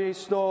has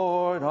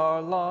restored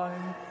our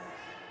life.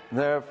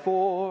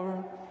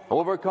 Therefore,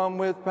 overcome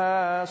with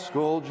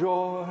paschal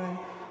joy,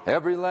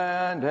 every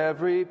land,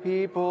 every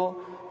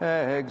people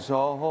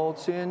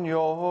exalts in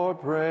your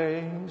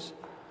praise,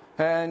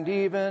 and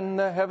even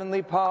the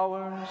heavenly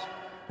powers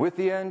with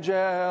the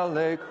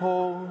angelic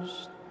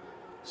host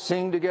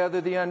sing together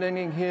the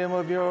unending hymn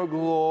of your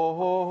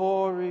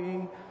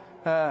glory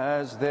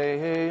as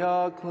they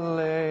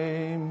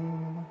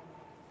acclaim.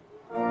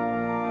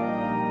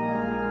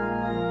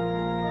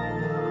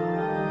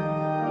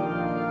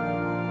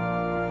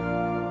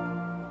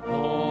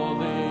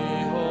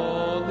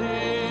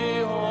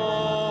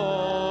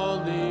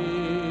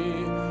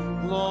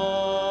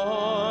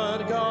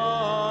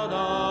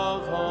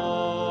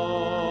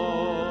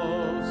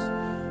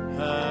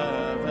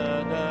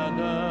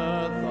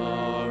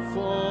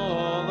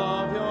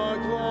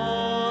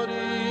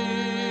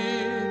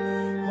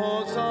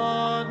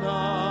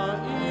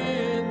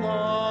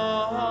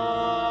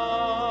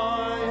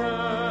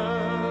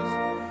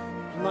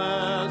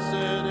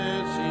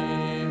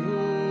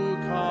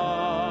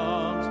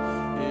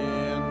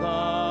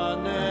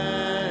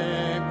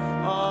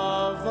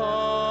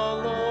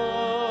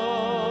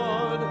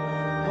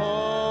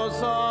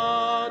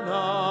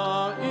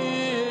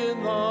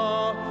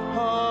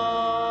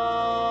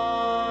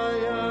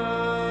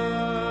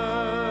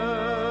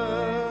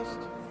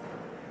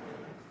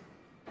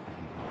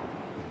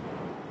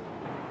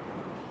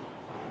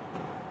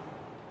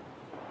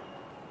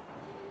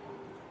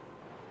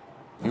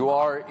 You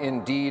are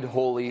indeed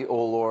holy,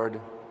 O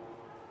Lord,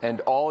 and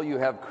all you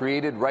have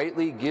created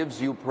rightly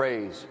gives you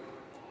praise.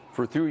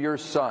 For through your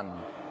Son,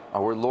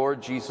 our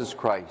Lord Jesus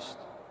Christ,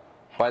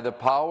 by the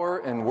power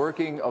and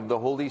working of the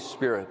Holy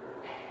Spirit,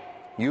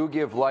 you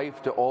give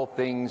life to all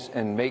things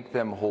and make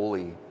them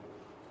holy.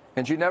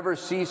 And you never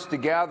cease to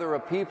gather a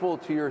people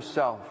to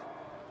yourself,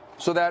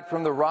 so that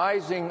from the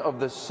rising of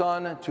the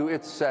sun to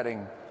its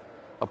setting,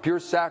 a pure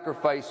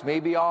sacrifice may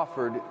be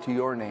offered to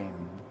your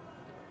name.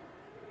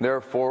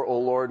 Therefore, O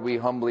Lord, we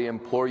humbly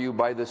implore you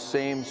by the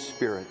same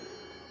Spirit,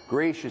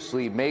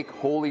 graciously make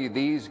holy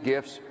these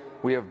gifts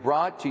we have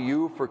brought to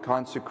you for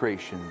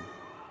consecration,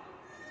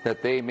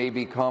 that they may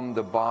become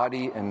the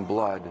body and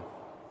blood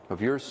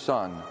of your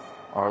Son,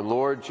 our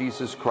Lord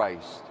Jesus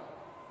Christ,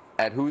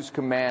 at whose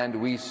command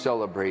we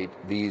celebrate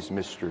these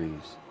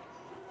mysteries.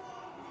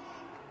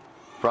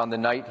 For on the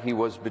night he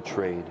was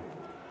betrayed,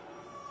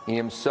 he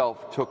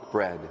himself took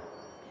bread,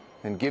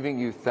 and giving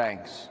you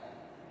thanks,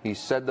 he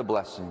said the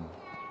blessing,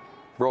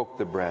 broke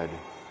the bread,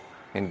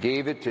 and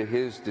gave it to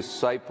his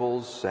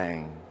disciples,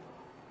 saying,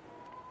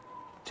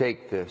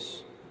 "Take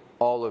this,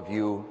 all of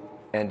you,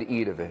 and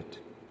eat of it.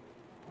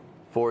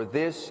 For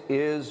this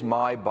is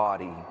my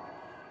body,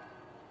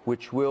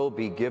 which will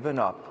be given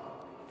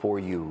up for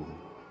you."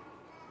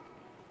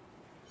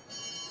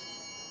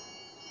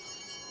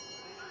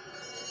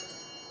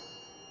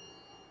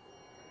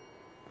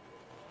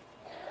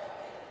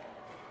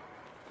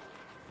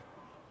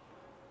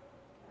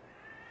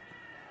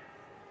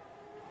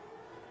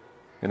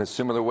 In a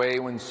similar way,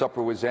 when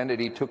supper was ended,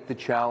 he took the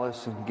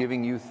chalice, and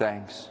giving you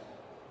thanks,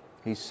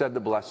 he said the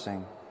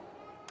blessing,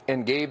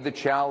 and gave the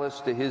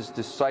chalice to his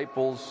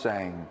disciples,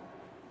 saying,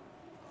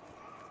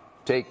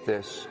 "Take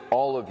this,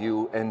 all of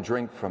you, and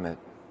drink from it,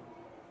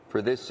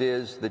 for this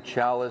is the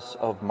chalice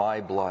of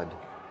my blood,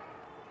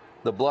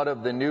 the blood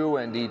of the new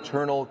and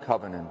eternal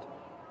covenant,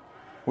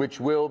 which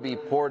will be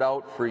poured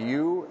out for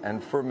you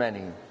and for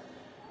many,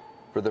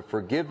 for the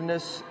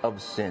forgiveness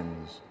of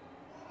sins.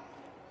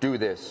 Do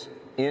this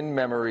in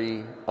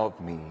memory of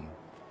me.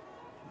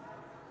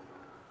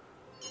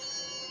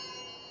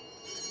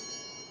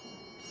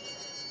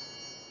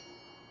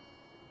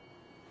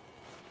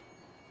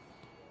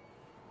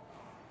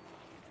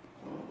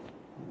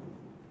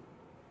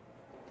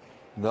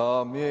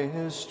 The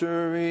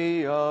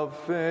mystery of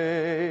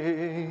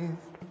faith.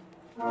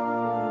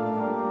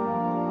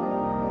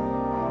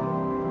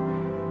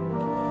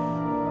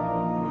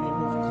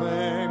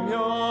 Proclaim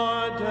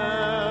your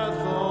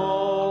death,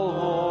 O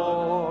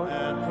Lord,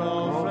 and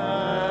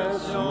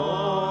profess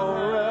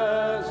your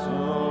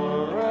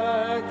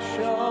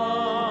resurrection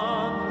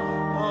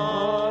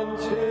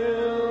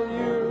until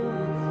you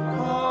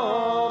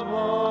come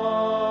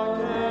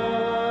again.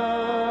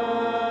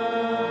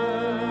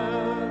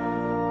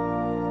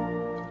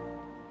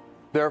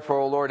 Therefore,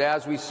 O Lord,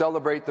 as we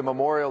celebrate the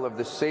memorial of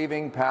the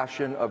saving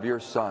passion of your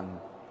Son,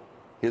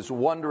 his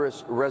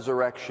wondrous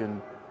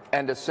resurrection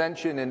and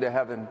ascension into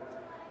heaven,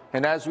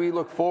 and as we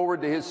look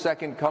forward to his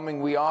second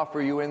coming, we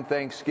offer you in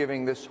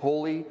thanksgiving this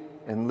holy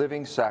and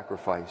living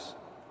sacrifice.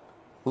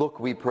 Look,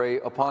 we pray,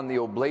 upon the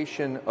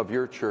oblation of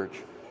your church,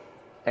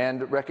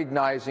 and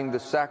recognizing the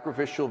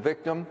sacrificial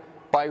victim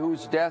by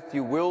whose death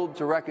you willed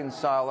to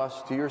reconcile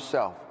us to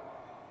yourself,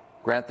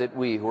 grant that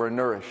we who are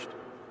nourished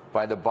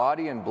by the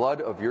body and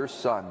blood of your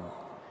Son,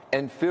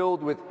 and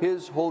filled with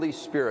his Holy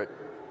Spirit,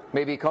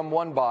 may become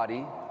one body,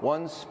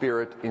 one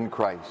spirit in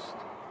Christ.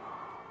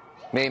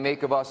 May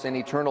make of us an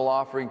eternal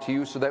offering to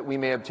you, so that we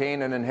may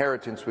obtain an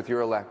inheritance with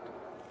your elect,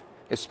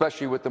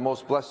 especially with the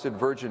most blessed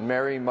Virgin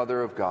Mary,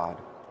 Mother of God,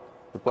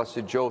 with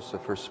blessed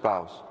Joseph, her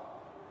spouse,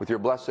 with your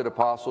blessed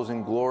apostles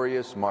and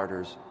glorious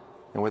martyrs,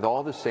 and with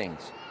all the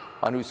saints,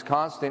 on whose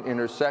constant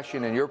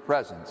intercession in your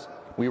presence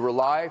we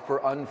rely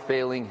for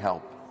unfailing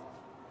help.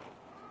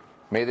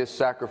 May this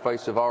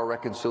sacrifice of our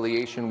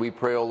reconciliation, we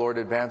pray, O Lord,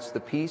 advance the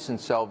peace and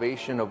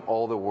salvation of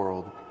all the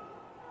world.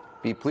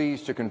 Be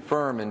pleased to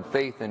confirm in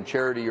faith and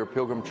charity your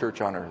pilgrim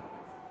church on earth,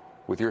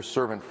 with your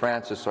servant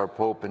Francis, our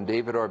Pope, and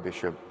David, our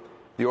Bishop,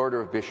 the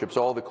order of bishops,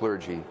 all the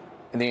clergy,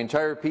 and the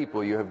entire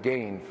people you have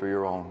gained for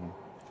your own.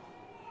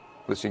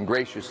 Listen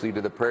graciously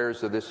to the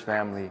prayers of this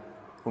family,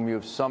 whom you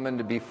have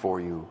summoned before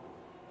you.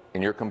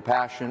 In your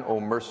compassion, O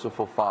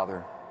merciful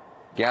Father,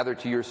 gather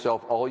to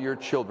yourself all your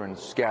children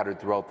scattered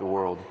throughout the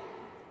world.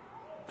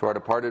 To our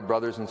departed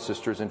brothers and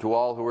sisters, and to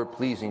all who are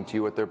pleasing to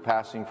you at their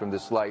passing from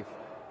this life,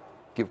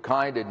 give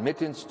kind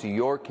admittance to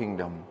your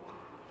kingdom.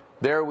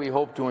 There we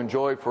hope to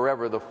enjoy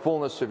forever the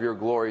fullness of your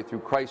glory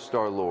through Christ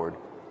our Lord,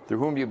 through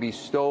whom you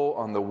bestow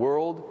on the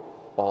world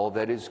all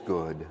that is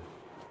good.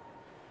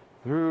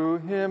 Through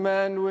him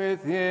and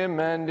with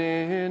him and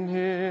in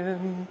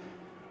him,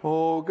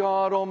 O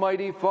God,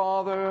 Almighty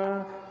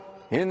Father,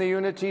 in the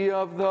unity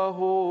of the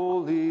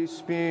Holy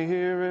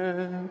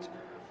Spirit,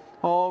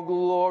 all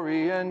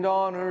glory and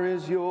honor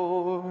is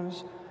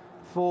yours,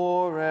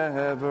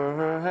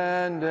 forever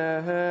and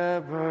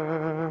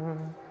ever.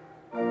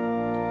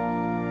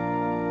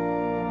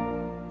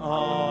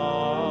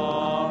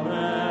 Amen,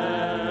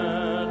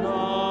 amen, amen.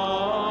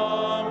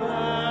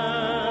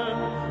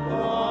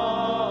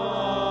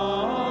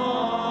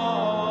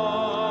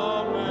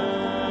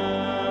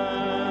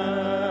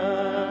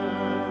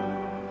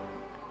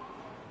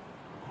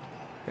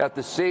 At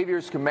the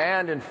Savior's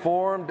command,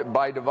 informed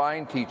by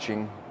divine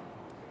teaching,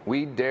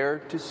 we dare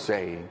to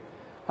say,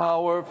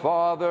 Our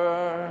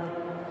Father,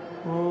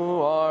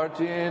 who art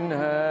in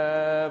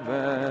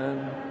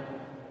heaven,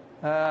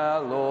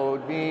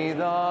 hallowed be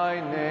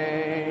thy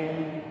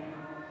name.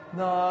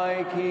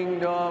 Thy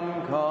kingdom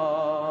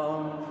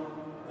come,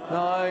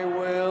 thy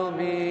will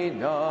be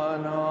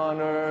done on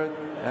earth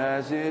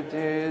as it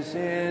is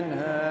in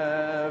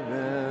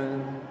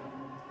heaven.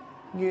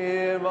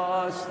 Give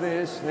us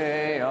this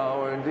day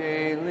our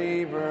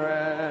daily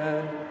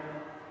bread,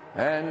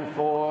 and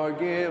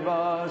forgive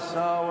us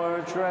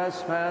our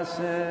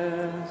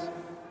trespasses,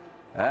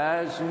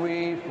 as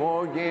we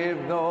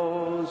forgive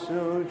those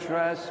who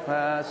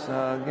trespass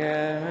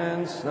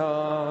against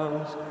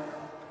us.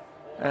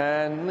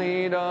 And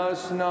lead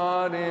us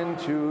not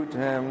into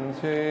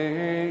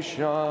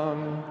temptation,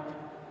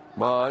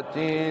 but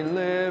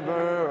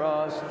deliver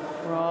us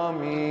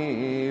from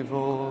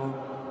evil.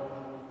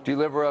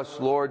 Deliver us,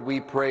 Lord,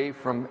 we pray,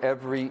 from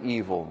every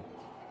evil.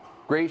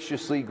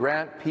 Graciously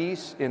grant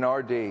peace in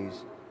our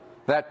days,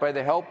 that by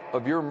the help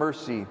of your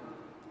mercy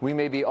we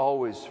may be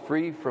always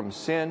free from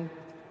sin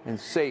and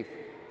safe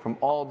from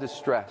all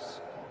distress,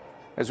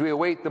 as we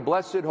await the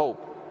blessed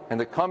hope and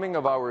the coming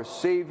of our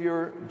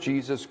Savior,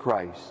 Jesus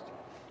Christ.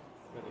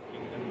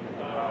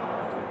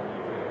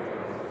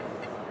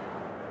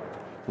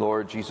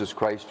 Lord Jesus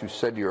Christ, who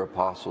said to your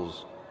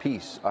apostles,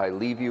 Peace I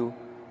leave you,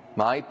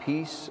 my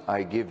peace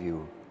I give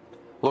you.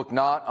 Look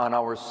not on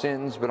our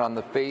sins, but on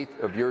the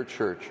faith of your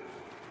church,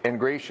 and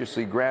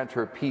graciously grant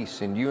her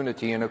peace and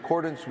unity in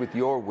accordance with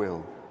your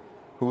will,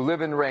 who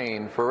live and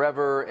reign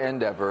forever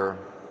and ever.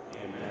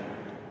 Amen.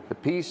 The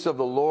peace of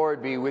the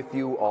Lord be with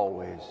you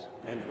always.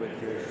 And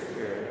with your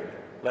spirit,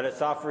 let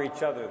us offer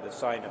each other the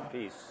sign of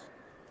peace.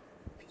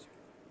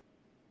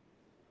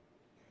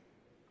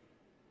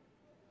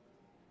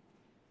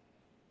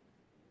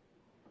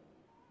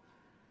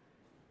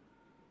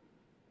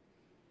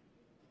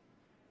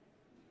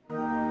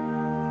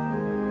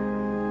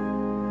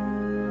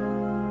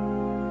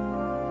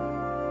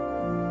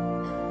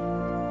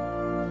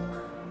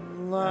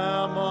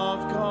 Lamb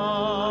of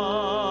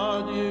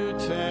God, you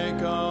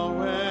take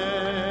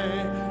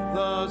away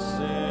the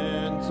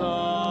sins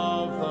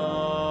of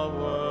the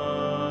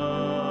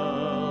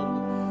world.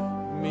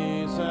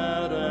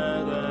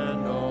 Miserere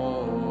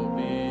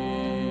nobis,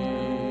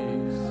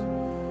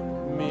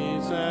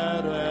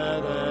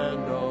 miserere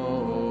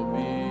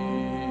nobis.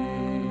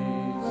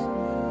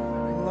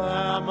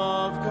 Lamb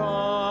of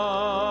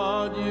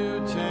God,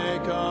 you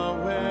take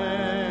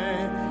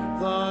away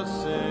the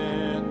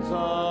sins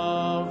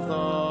of the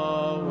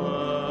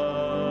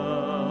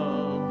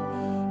world.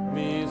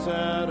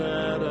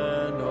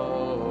 Miserere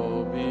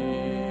nobis,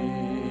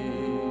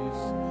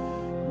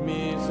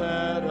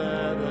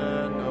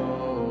 miserere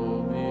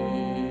nobis.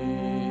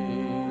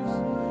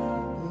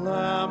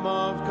 Lamb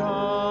of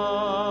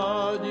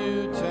God,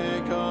 you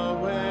take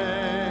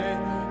away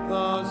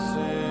the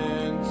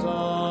sins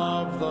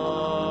of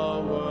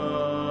the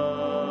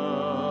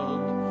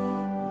world.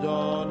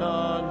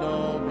 Dona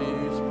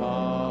nobis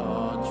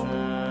pacem,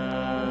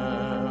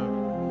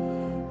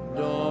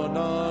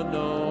 dona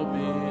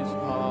nobis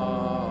pacem.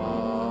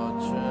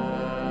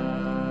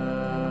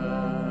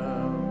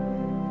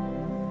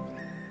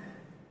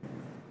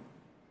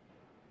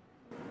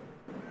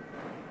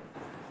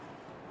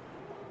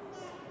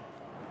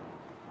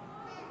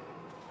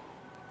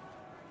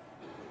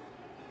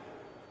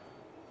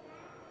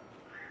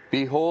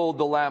 Behold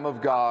the Lamb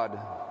of God.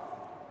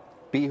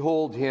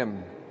 Behold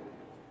him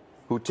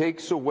who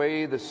takes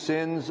away the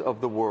sins of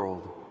the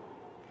world.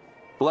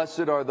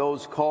 Blessed are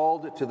those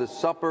called to the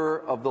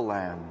supper of the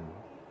Lamb.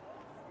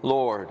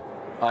 Lord,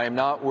 I am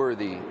not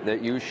worthy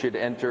that you should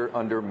enter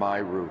under my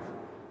roof,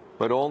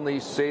 but only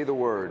say the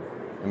word,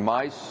 and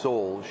my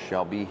soul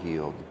shall be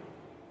healed.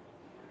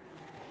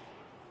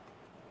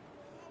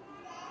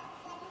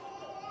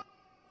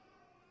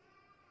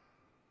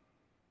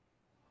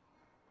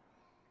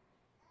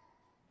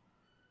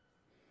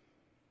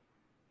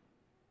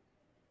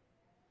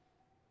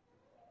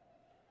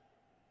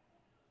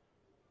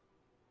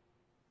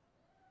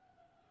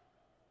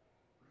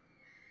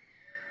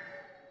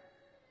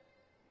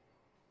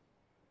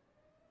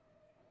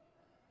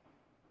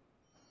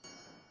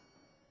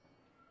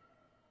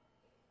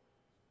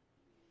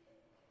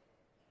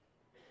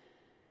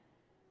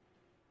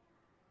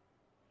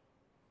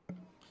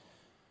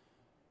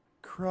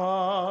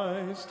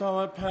 Christ,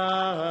 our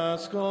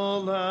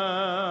Paschal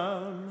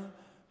Lamb,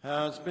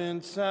 has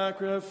been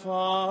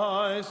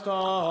sacrificed.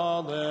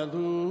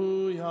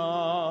 Alleluia.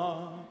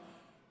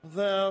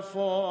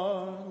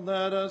 Therefore,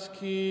 let us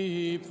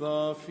keep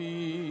the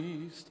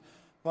feast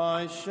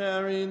by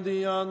sharing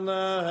the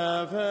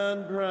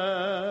unleavened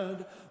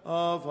bread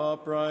of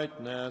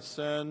uprightness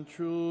and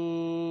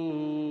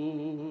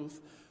truth.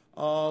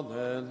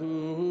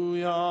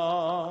 Alleluia.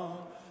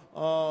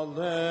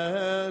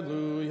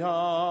 Alleluia,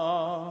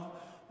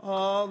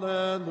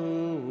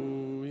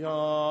 alleluia.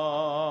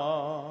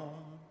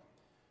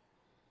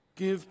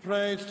 Give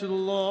praise to the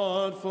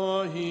Lord,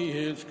 for he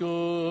is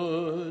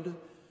good.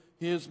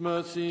 His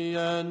mercy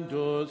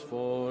endures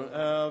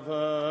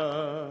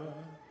forever.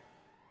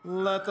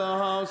 Let the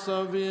house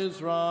of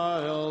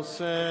Israel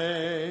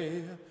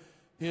say,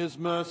 his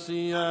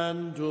mercy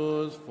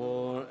endures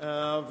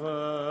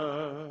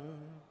forever.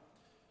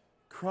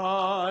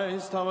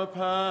 Christ, our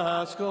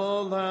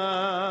Paschal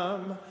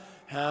Lamb,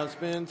 has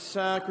been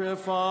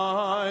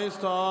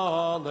sacrificed.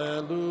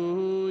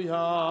 Alleluia.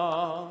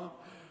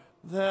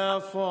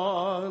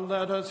 Therefore,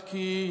 let us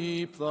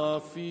keep the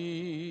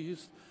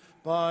feast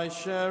by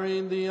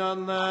sharing the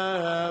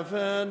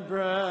unleavened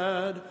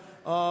bread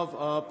of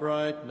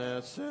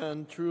uprightness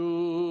and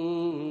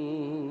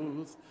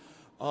truth.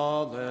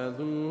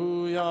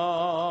 Alleluia.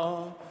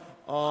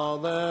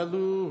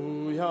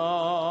 Alleluia.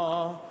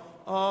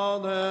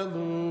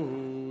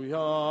 Alleluia.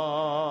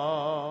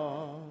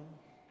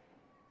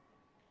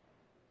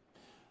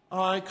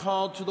 I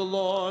called to the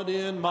Lord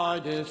in my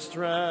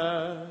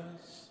distress.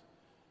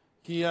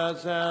 He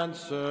has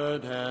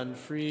answered and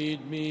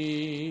freed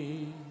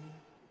me.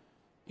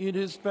 It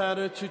is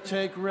better to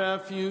take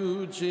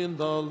refuge in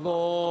the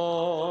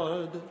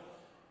Lord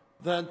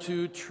than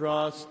to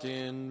trust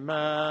in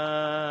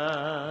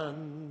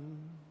man.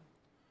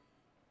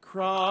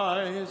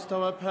 Christ,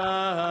 our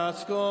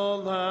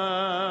Paschal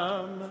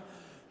Lamb,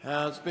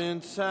 has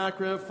been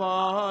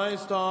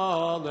sacrificed.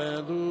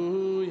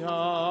 Alleluia.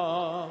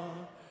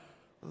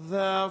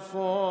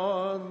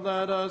 Therefore,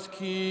 let us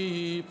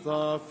keep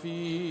the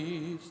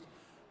feast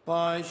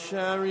by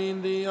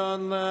sharing the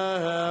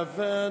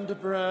unleavened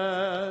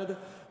bread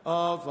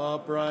of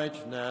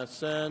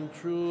uprightness and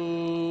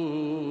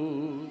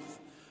truth.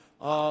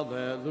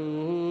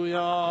 Alleluia.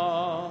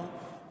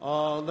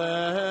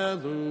 Alleluia.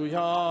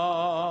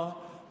 Alleluia.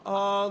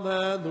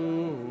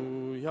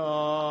 Alleluia.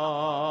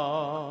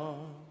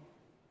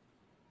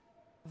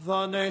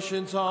 The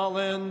nations all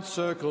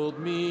encircled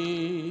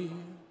me.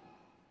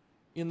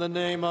 In the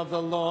name of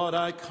the Lord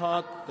I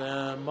cut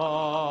them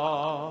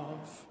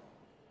off.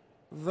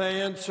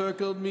 They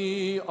encircled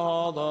me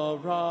all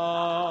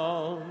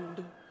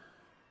around.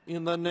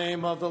 In the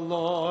name of the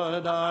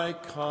Lord I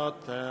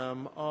cut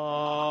them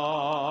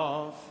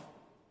off.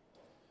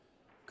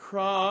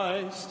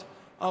 Christ,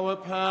 our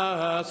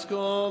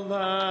Paschal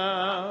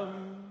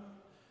Lamb,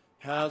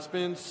 has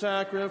been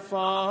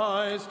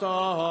sacrificed.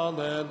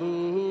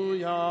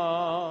 Alleluia.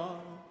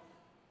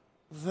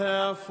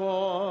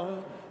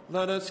 Therefore,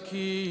 let us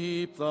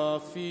keep the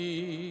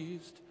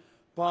feast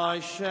by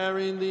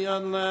sharing the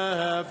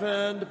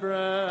unleavened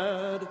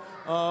bread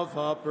of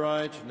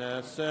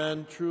uprightness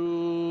and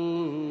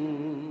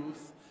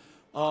truth.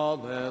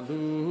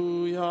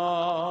 Alleluia,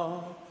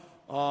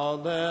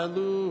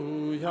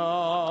 alleluia,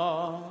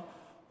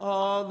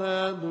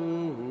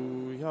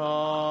 alleluia.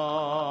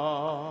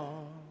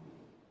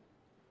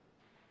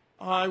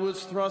 I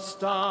was thrust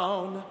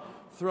down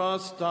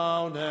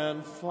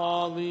and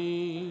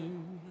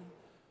falling,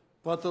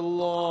 but the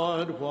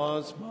Lord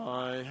was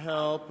my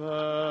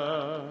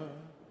helper.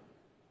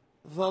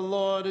 The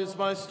Lord is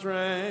my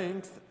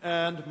strength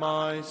and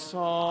my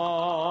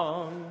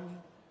song.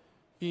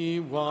 He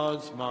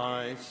was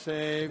my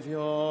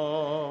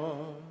Savior.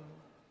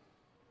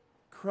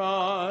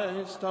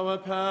 Christ, our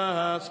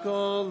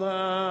Paschal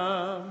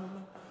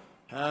Lamb,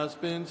 has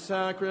been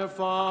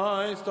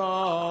sacrificed.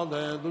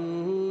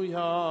 Alleluia.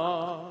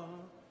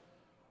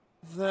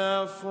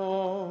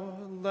 Therefore,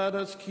 let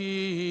us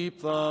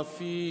keep the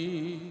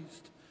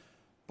feast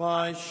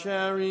by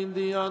sharing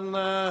the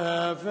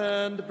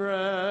unleavened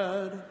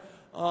bread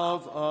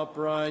of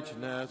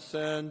uprightness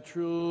and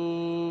truth.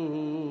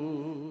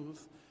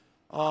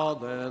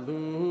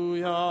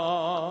 Alleluia,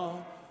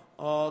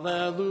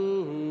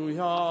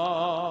 alleluia,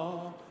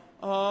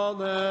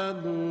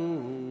 alleluia.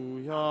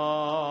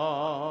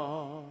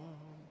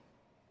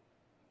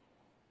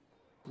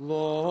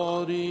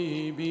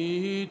 Glory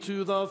be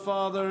to the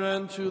Father,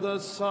 and to the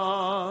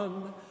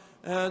Son,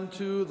 and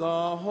to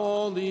the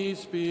Holy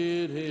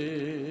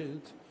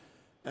Spirit,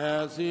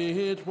 as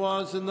it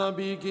was in the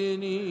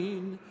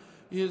beginning,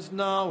 is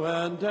now,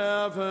 and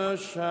ever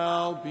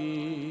shall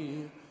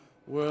be,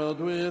 world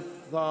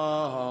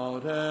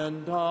without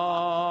end.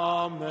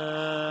 Amen.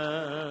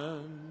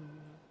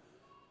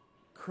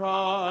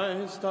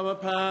 Christ, our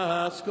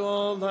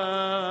Paschal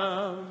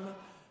Lamb,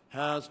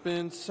 has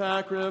been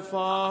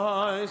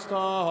sacrificed.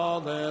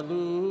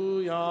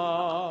 Alleluia.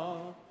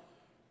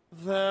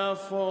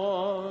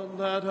 Therefore,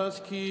 let us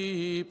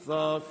keep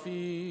the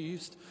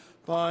feast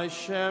by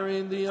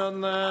sharing the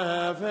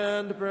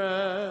unleavened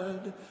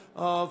bread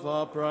of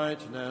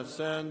uprightness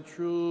and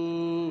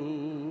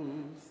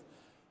truth.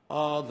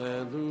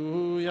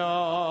 Alleluia,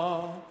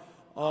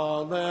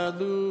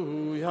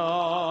 alleluia,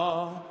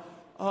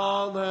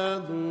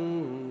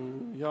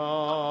 alleluia.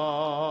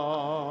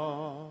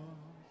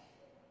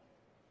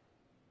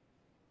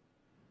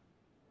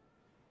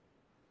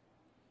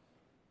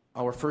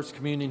 Our first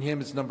communion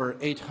hymn is number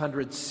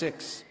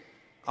 806,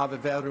 Ave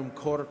Verum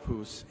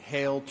Corpus,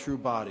 Hail True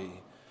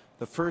Body.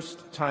 The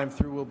first time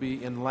through will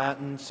be in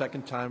Latin,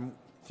 second time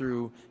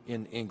through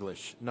in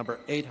English. Number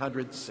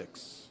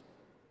 806.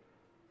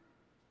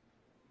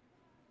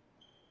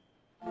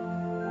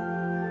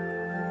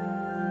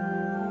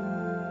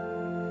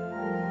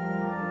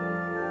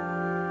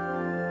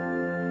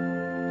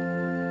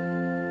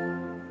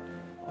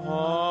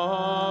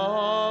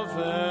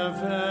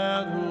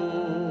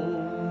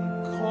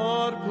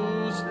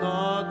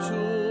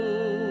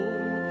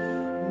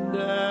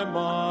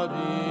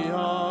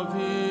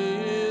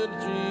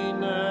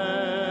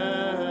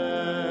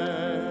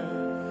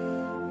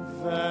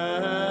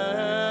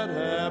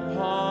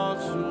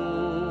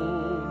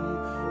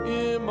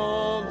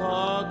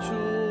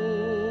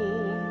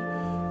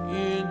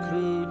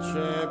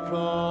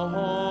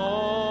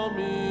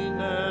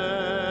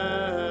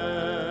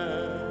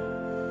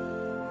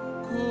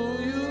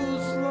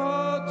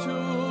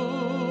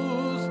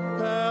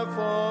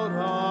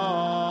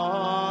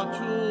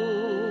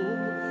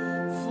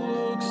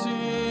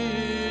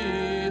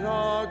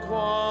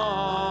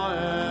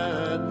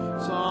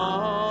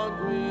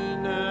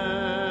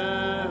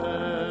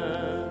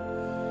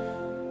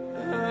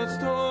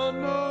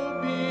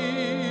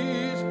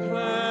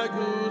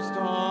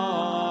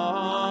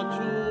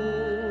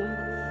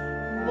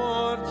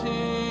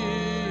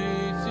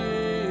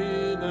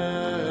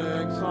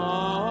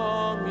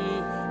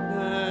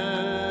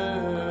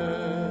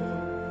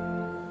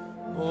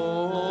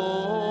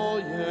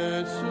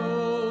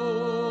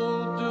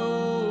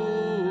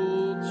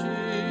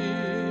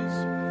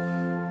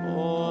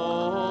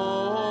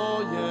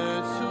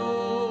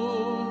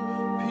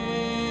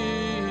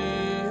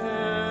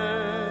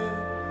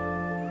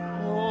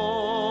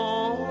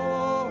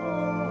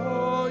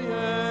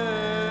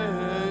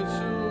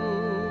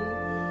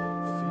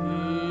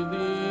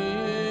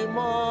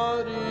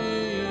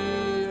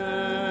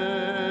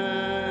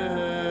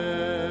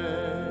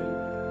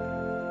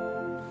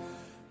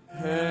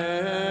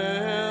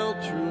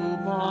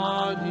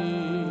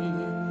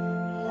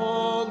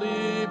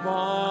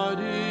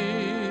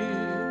 body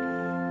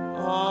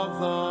of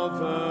the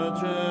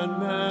Virgin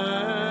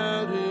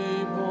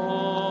Mary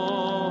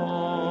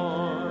born,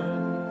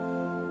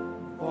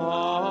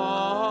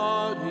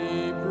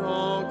 body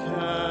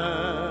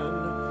broken,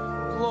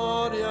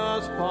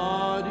 glorious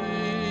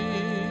body,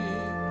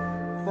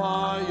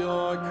 by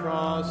your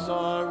cross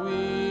are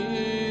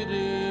we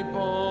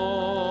reborn.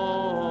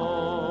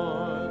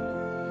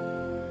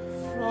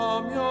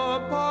 From your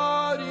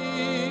body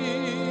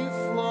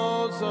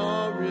flows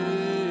a river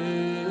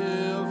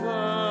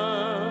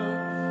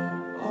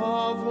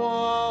of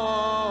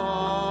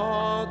water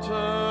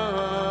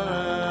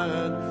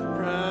and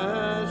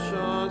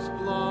precious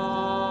blood.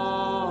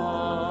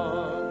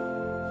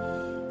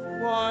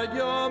 Wide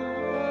your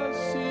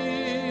mercy,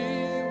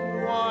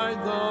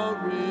 wide the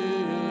river,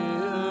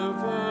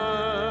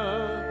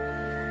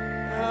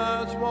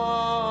 as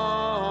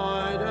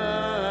wide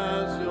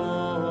as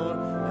your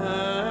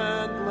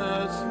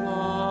endless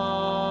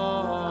love.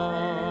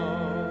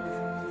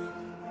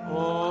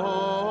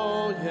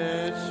 Oh,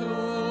 Jesus,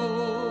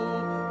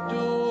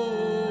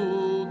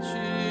 dulcis,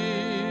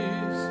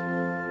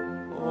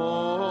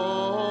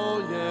 oh,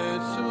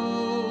 Jesus,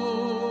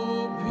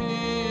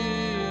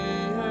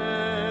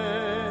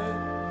 pie,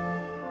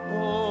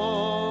 oh,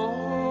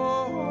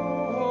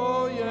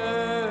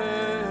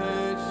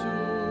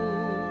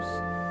 Jesus,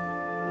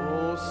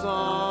 O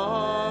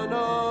Son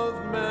of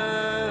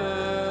Mary.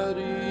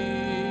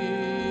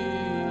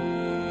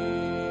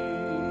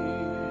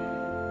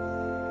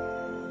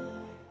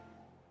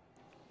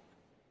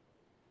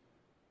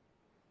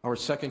 Our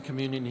second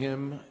communion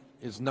hymn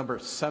is number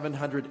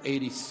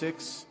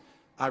 786,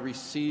 I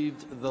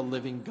Received the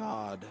Living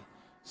God.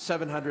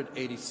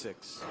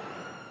 786.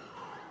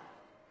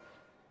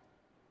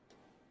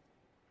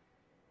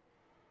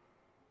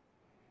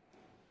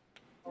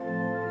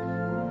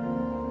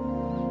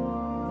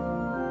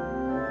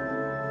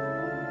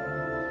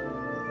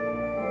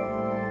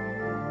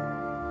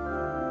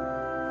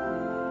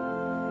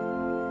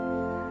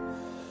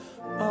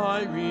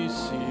 I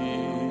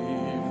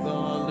receive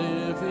the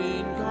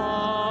living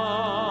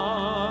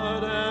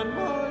God, and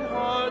my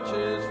heart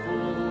is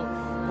full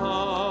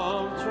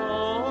of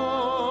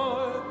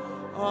joy.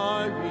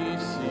 I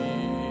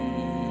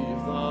receive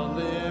the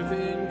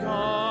living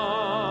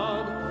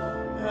God,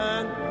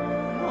 and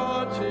my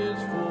heart is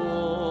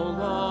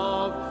full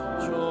of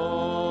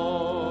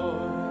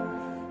joy.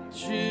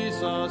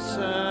 Jesus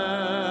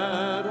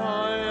said,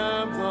 I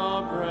am the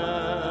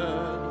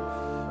bread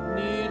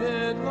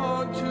needed,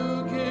 Lord, to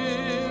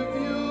give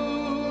you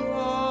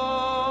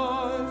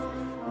life.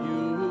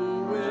 You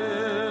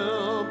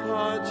will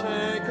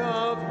partake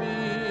of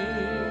me,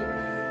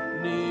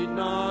 need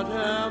not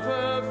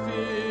ever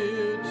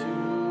fear to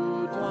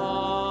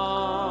die.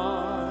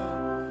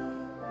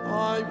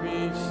 I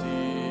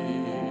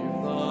receive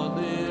the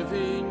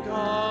living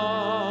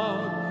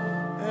God,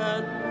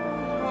 and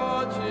my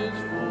heart is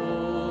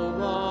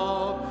full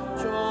of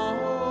joy.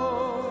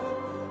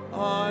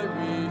 I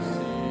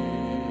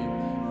receive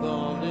the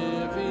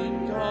living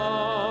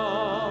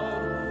God,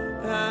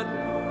 and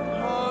my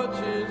heart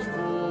is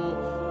full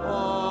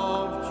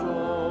of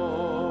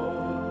joy.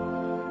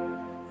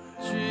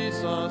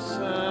 Jesus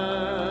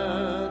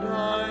said,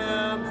 I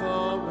am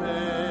the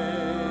way,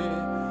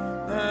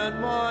 and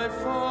my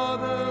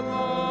Father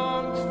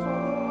longs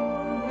for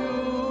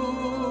you.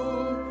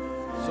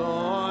 So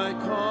I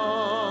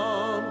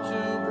come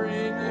to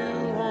bring you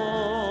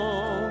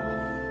home,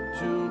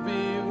 to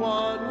be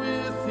one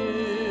with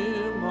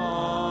him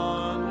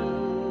anew.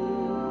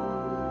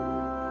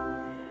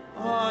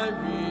 I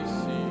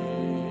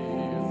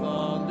receive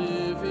the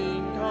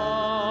living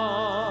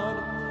God,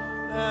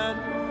 and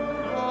my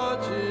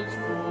heart is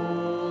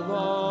full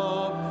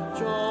of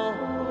joy.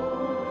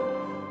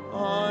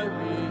 I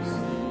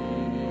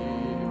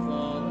receive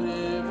the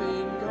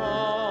living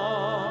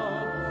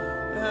God,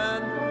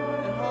 and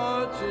my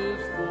heart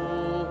is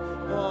full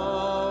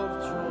of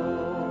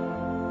joy.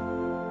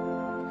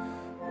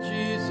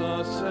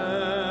 Jesus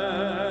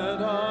said,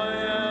 I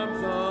am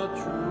the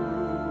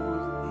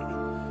truth.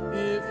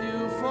 If you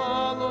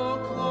follow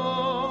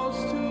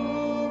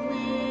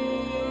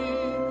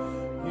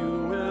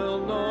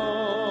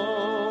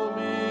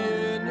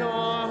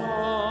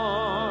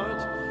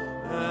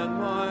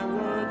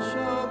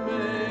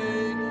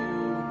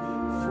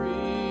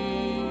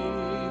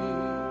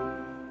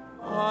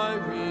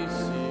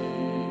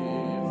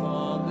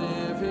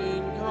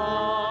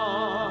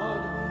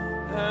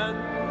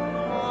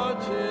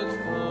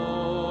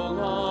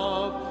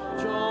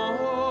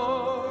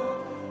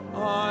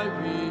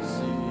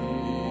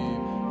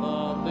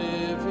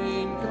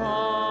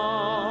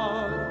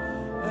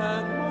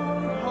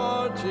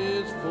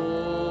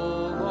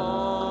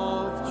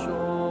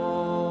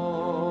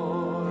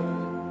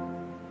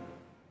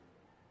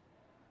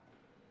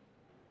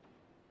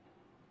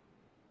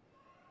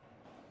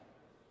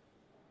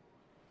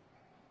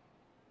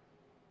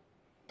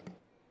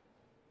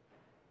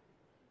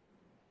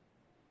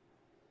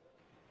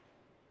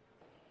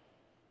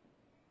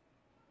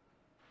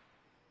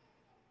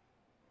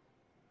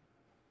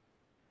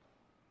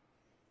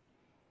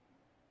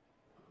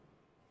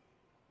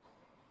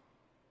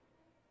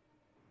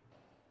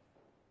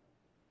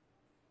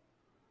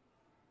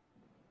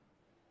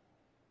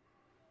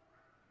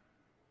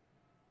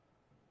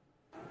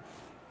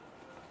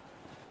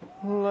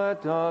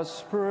Let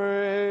us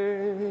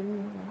pray.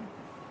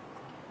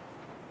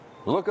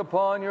 Look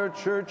upon your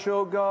church,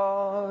 O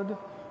God,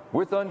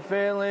 with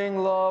unfailing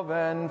love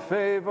and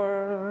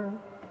favor,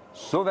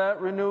 so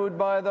that, renewed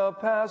by the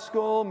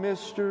Paschal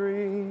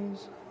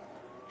mysteries,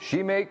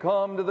 she may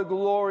come to the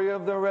glory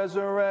of the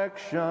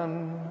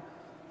resurrection,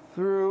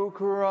 through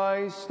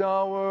Christ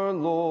our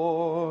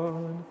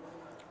Lord.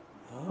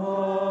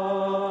 Amen.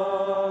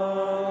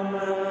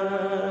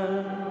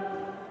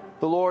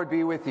 The Lord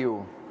be with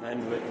you.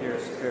 And with your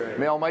spirit.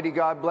 May Almighty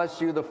God bless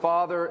you, the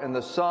Father, and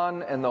the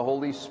Son, and the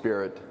Holy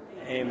Spirit.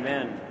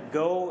 Amen.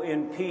 Go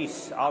in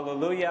peace.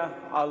 Alleluia,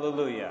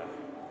 alleluia.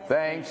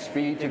 Thanks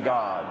be to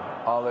God.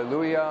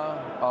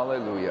 Alleluia,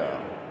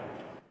 alleluia.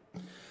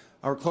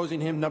 Our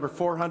closing hymn, number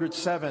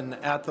 407,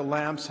 At the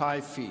Lamb's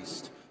High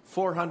Feast.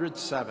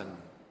 407.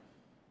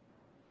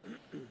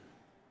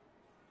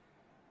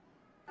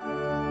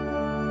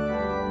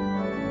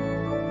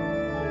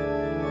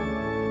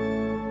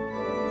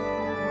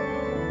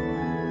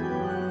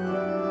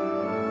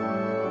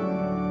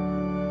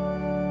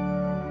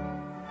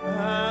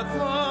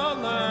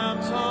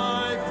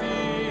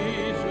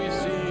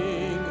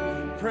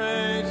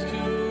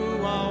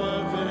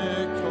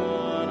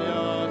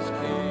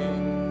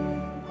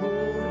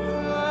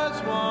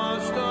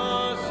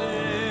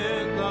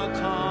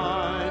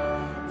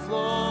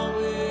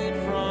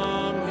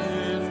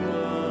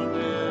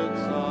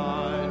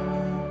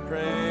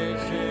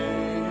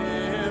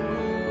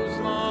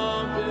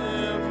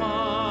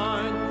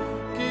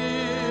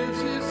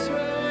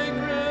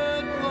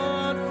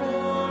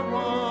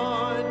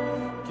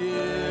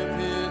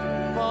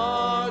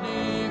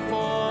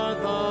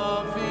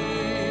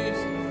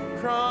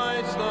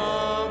 Christ the